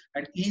cleanliness.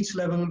 At each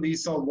level, we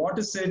saw what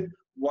is it,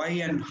 why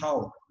and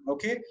how,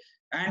 okay?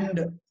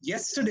 And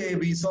yesterday,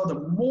 we saw the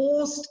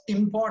most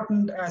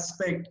important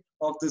aspect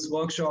of this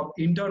workshop,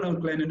 internal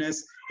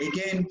cleanliness.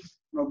 Again,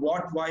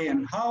 what, why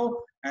and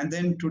how. And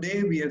then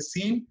today we have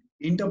seen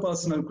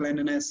interpersonal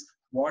cleanliness,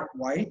 what,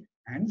 why,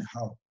 and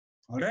how.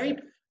 All right?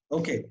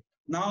 Okay.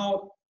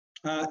 Now,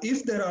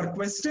 if there are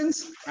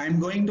questions, I'm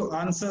going to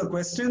answer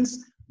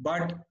questions.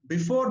 But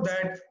before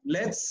that,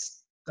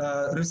 let's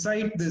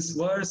recite this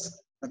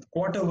verse,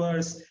 quarter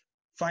verse,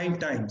 5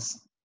 times.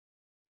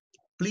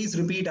 Please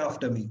repeat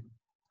after me.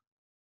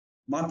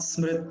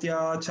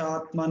 Matsmritya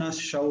chatmana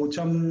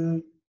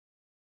shaucham.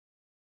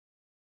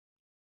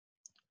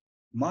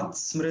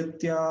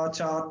 Matsmritya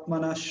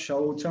chatmana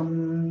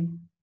shaucham.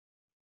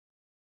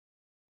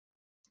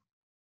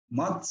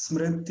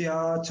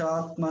 Matsmritya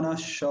chatmana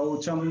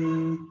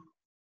shaucham.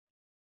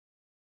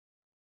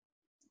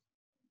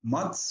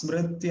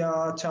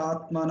 Matsmritya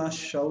chatmana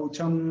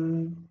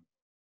shaucham.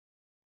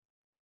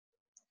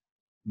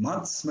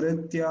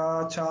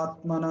 Matsmritya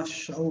chatmana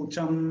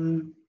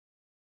shaucham.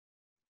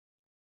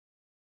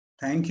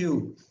 Thank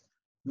you.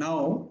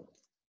 Now,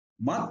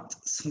 mat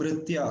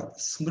smritya.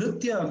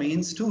 Smritya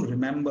means to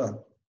remember.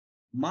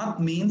 Mat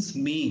means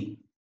me.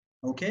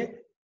 Okay.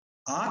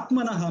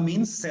 Atmanaha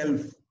means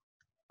self.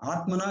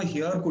 Atmana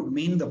here could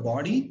mean the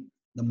body,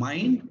 the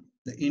mind,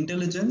 the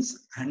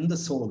intelligence, and the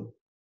soul.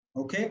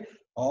 Okay.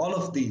 All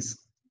of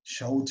these.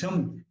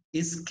 Shaucham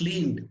is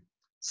cleaned.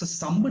 So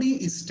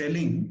somebody is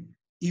telling,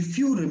 if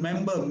you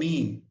remember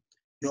me,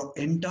 your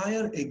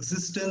entire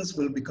existence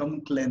will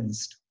become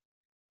cleansed.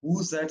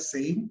 Who's that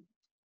saying?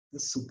 The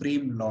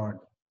Supreme Lord.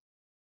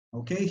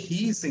 Okay,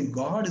 he is saying,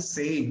 God is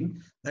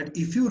saying that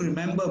if you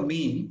remember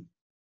me,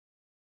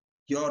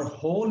 your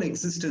whole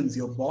existence,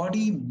 your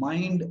body,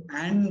 mind,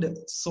 and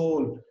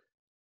soul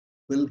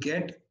will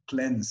get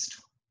cleansed.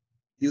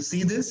 You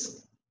see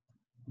this?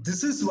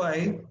 This is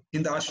why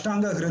in the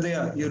Ashtanga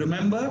Hridaya, you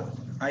remember,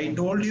 I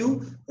told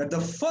you that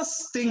the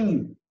first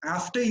thing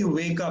after you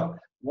wake up,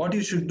 what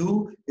you should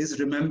do is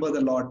remember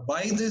the Lord.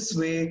 By this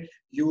way,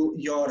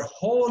 your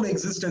whole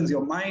existence,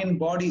 your mind,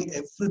 body,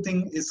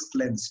 everything is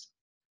cleansed.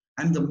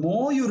 And the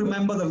more you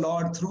remember the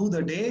Lord through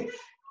the day,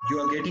 you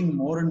are getting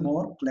more and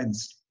more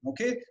cleansed.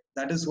 Okay,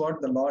 that is what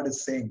the Lord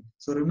is saying.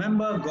 So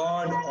remember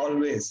God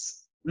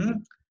always.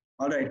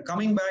 All right,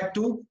 coming back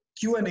to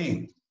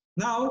Q&A.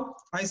 Now,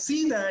 I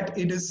see that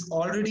it is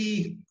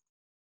already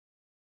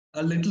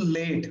a little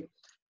late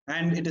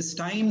and it is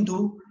time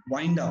to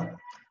wind up.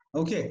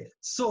 Okay,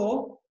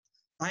 so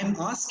I'm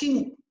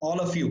asking all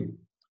of you,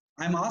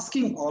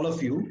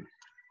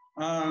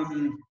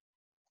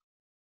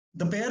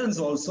 the parents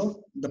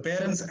also, the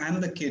parents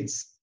and the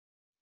kids,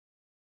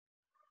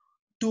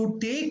 to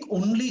take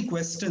only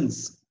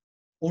questions.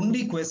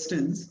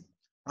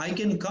 I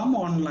can come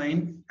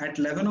online at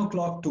 11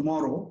 o'clock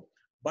tomorrow,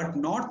 but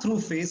not through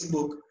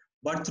Facebook,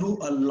 but through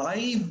a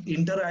live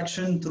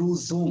interaction through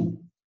Zoom,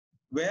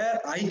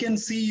 where I can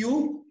see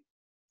you,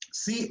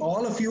 see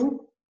all of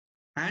you,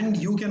 and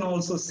you can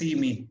also see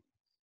me.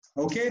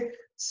 Okay,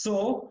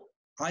 so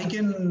I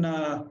can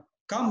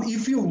come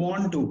if you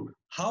want to.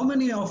 How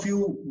many of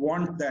you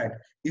want that?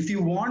 If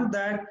you want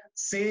that,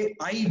 say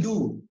I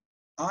do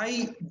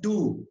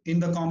in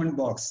the comment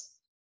box.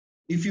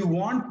 If you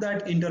want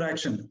that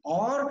interaction,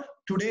 or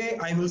today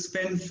I will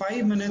spend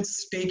 5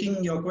 minutes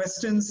taking your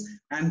questions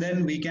and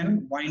then we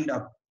can wind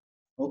up.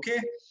 Okay,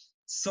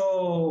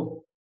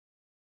 so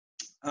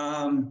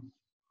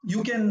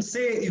you can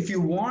say if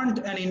you want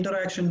an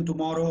interaction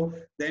tomorrow,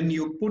 then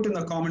you put in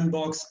the comment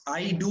box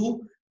I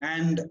do,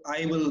 and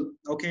I will.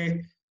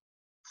 Okay,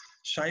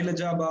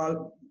 Shailaja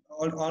Bal,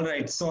 all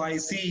right. So I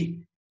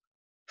see,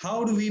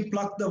 how do we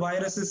pluck the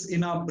viruses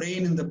in our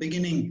brain in the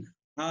beginning?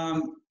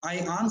 I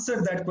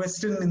answered that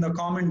question in the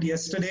comment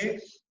yesterday.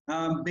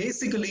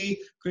 Basically,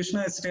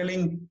 Krishna is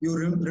telling you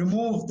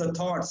remove the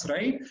thoughts,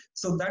 right?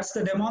 So that's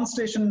the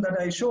demonstration that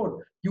I showed.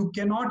 You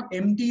cannot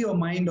empty your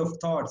mind of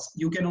thoughts.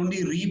 You can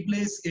only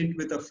replace it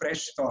with a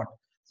fresh thought.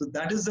 So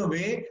that is the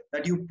way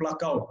that you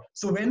pluck out.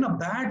 So when a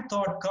bad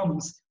thought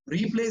comes,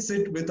 replace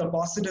it with a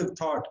positive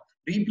thought.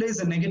 Replace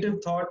a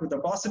negative thought with a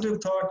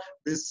positive thought.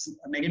 This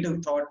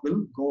negative thought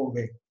will go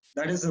away.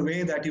 That is the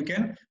way that you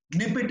can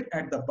nip it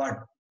at the bud.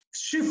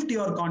 Shift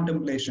your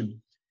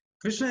contemplation.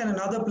 Krishna in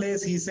another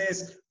place, he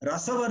says,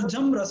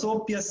 Rasavarjam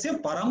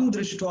rasopyasya param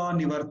drishtva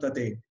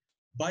nivartate.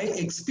 By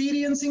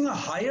experiencing a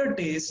higher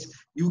taste,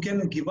 you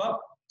can give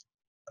up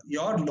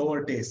your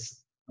lower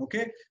taste.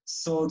 Okay,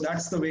 so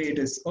that's the way it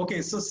is.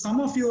 Okay, so some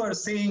of you are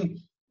saying,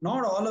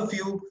 not all of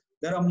you,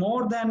 there are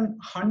more than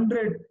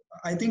 100,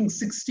 I think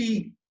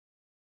 60,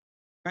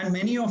 and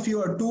many of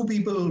you are 2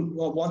 people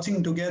who are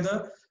watching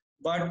together,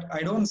 but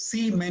I don't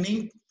see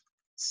many.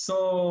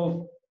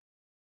 So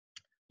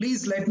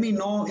please let me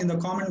know in the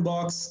comment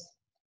box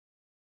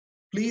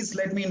please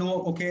let me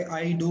know. Okay,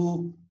 I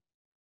do.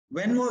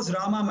 When was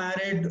Rama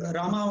married?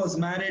 Rama was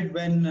married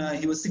when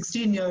he was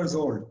 16 years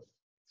old.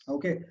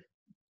 Okay,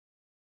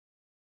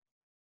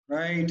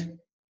 right.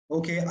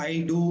 Okay,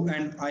 I do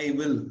and I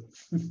will.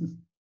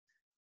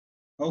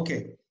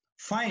 Okay,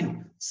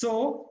 fine.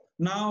 So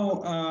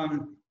now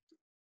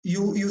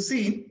you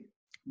see,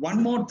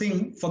 one more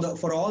thing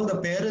for all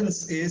the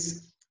parents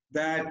is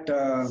that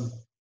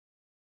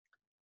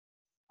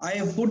I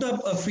have put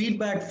up a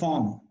feedback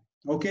form.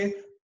 Okay,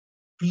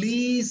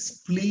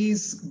 please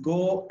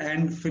go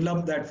and fill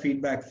up that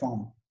feedback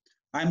form.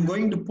 I'm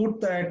going to put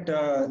that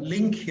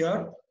link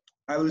here.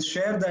 I will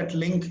share that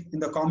link in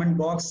the comment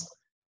box.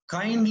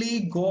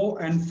 Kindly go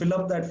and fill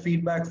up that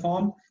feedback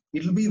form.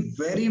 It will be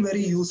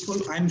very useful.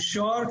 I'm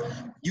sure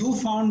you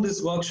found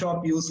this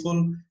workshop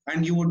useful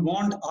and you would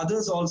want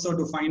others also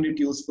to find it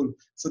useful.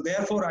 So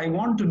therefore, I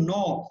want to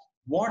know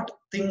what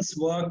things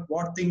work,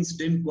 what things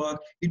didn't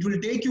work. It will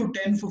take you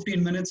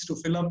 10-15 minutes to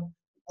fill up,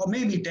 or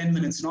maybe 10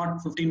 minutes,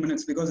 not 15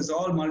 minutes, because it's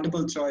all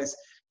multiple choice.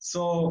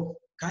 So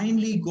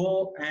kindly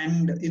go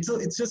and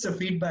it's just a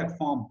feedback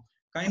form.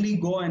 Kindly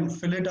go and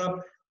fill it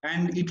up,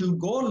 and it will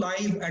go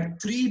live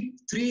at 3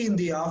 in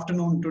the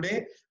afternoon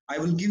today. I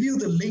will give you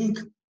the link.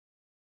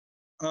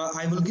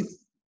 I will give.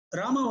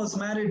 Rama was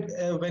married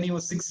when he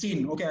was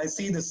 16. Okay, I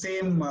see the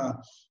same.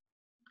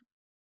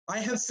 I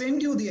have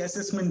sent you the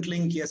assessment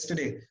link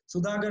yesterday.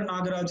 Sudhagar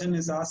Nagarajan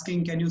is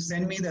asking, can you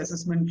send me the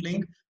assessment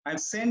link?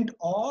 I've sent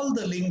all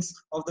the links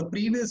of the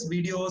previous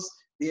videos,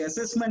 the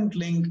assessment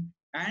link,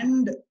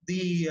 and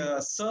the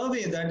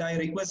survey that I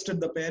requested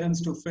the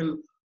parents to fill.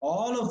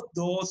 All of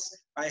those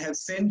I have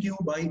sent you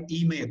by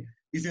email.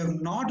 If you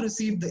have not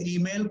received the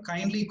email,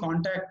 kindly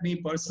contact me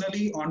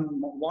personally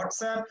on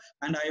WhatsApp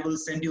and I will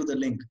send you the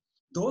link.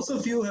 Those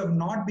of you who have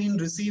not been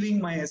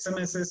receiving my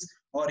SMSs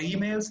or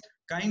emails,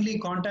 kindly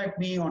contact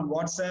me on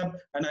WhatsApp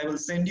and I will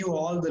send you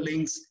all the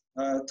links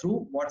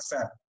through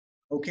WhatsApp.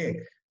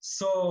 Okay,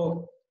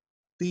 so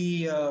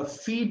the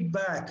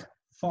feedback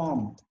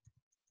form,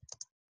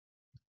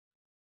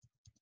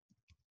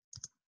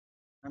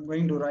 I'm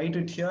going to write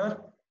it here.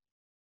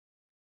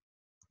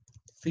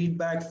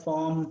 Feedback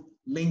form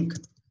link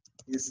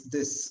is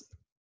this.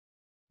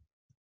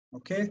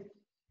 Okay,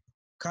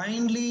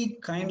 kindly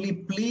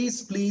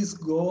please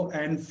go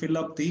and fill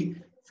up the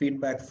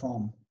feedback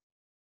form.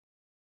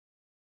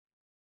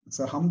 It's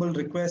a humble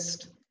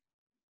request,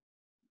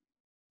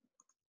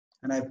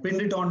 and I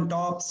pinned it on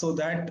top so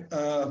that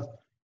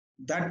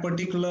that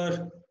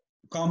particular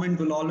comment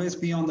will always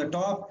be on the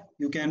top.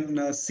 You can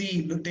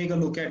take a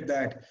look at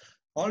that.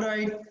 All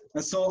right,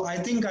 so I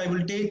think I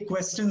will take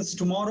questions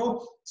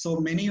tomorrow.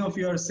 So many of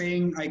you are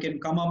saying I can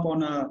come up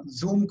on a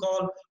Zoom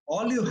call.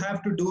 All you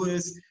have to do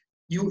is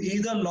you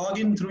either log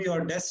in through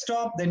your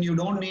desktop, then you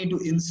don't need to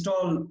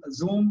install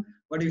Zoom.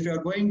 But if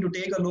you're going to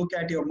take a look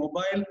at your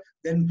mobile,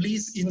 then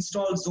please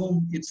install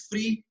Zoom. It's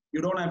free.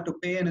 You don't have to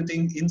pay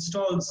anything.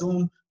 Install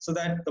Zoom so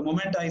that the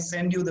moment I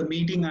send you the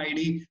meeting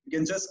ID, you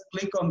can just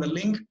click on the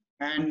link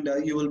and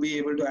you will be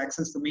able to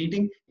access the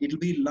meeting. It will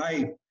be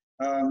live.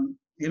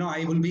 You know,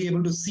 I will be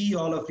able to see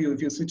all of you.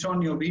 If you switch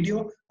on your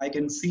video, I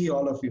can see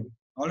all of you.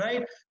 All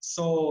right.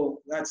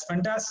 So that's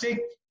fantastic.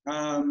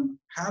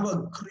 Have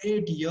a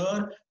great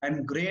year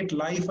and great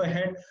life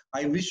ahead.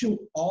 I wish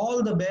you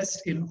all the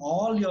best in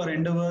all your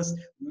endeavors.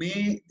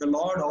 May the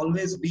Lord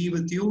always be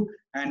with you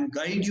and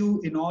guide you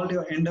in all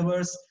your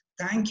endeavors.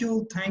 Thank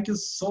you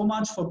so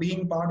much for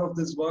being part of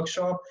this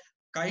workshop.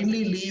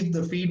 Kindly leave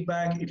the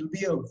feedback. It will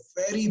be a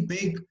very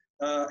big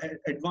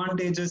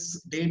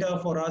advantageous data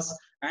for us,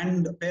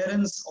 and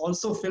parents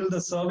also fill the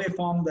survey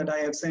form that I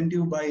have sent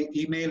you by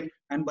email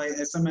and by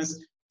SMS.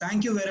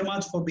 Thank you very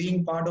much for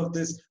being part of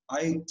this.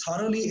 I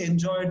thoroughly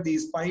enjoyed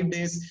these 5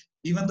 days,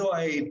 even though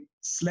I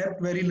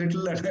slept very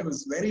little and I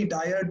was very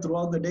tired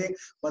throughout the day,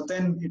 but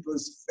then it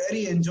was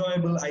very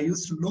enjoyable. I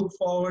used to look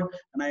forward,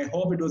 and I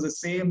hope it was the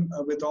same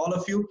with all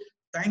of you.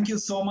 Thank you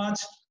so much,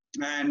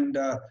 and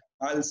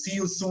I'll see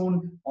you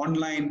soon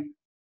online,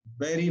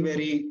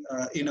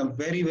 in a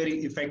very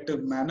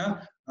effective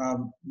manner.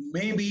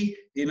 Maybe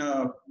in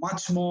a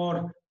much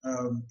more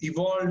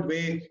evolved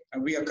way.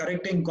 We are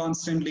correcting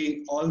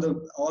constantly all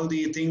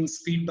the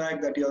things,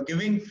 feedback that you are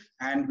giving,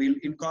 and we'll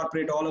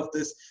incorporate all of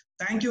this.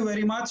 Thank you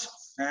very much,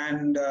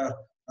 and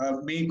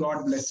may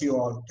God bless you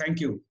all. Thank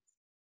you.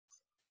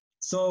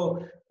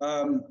 So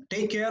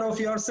take care of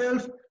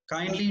yourself.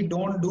 Kindly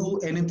don't do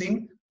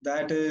anything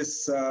that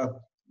is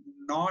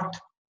not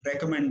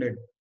recommended.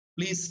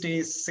 Please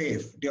stay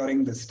safe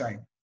during this time.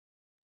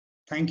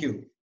 Thank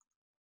you.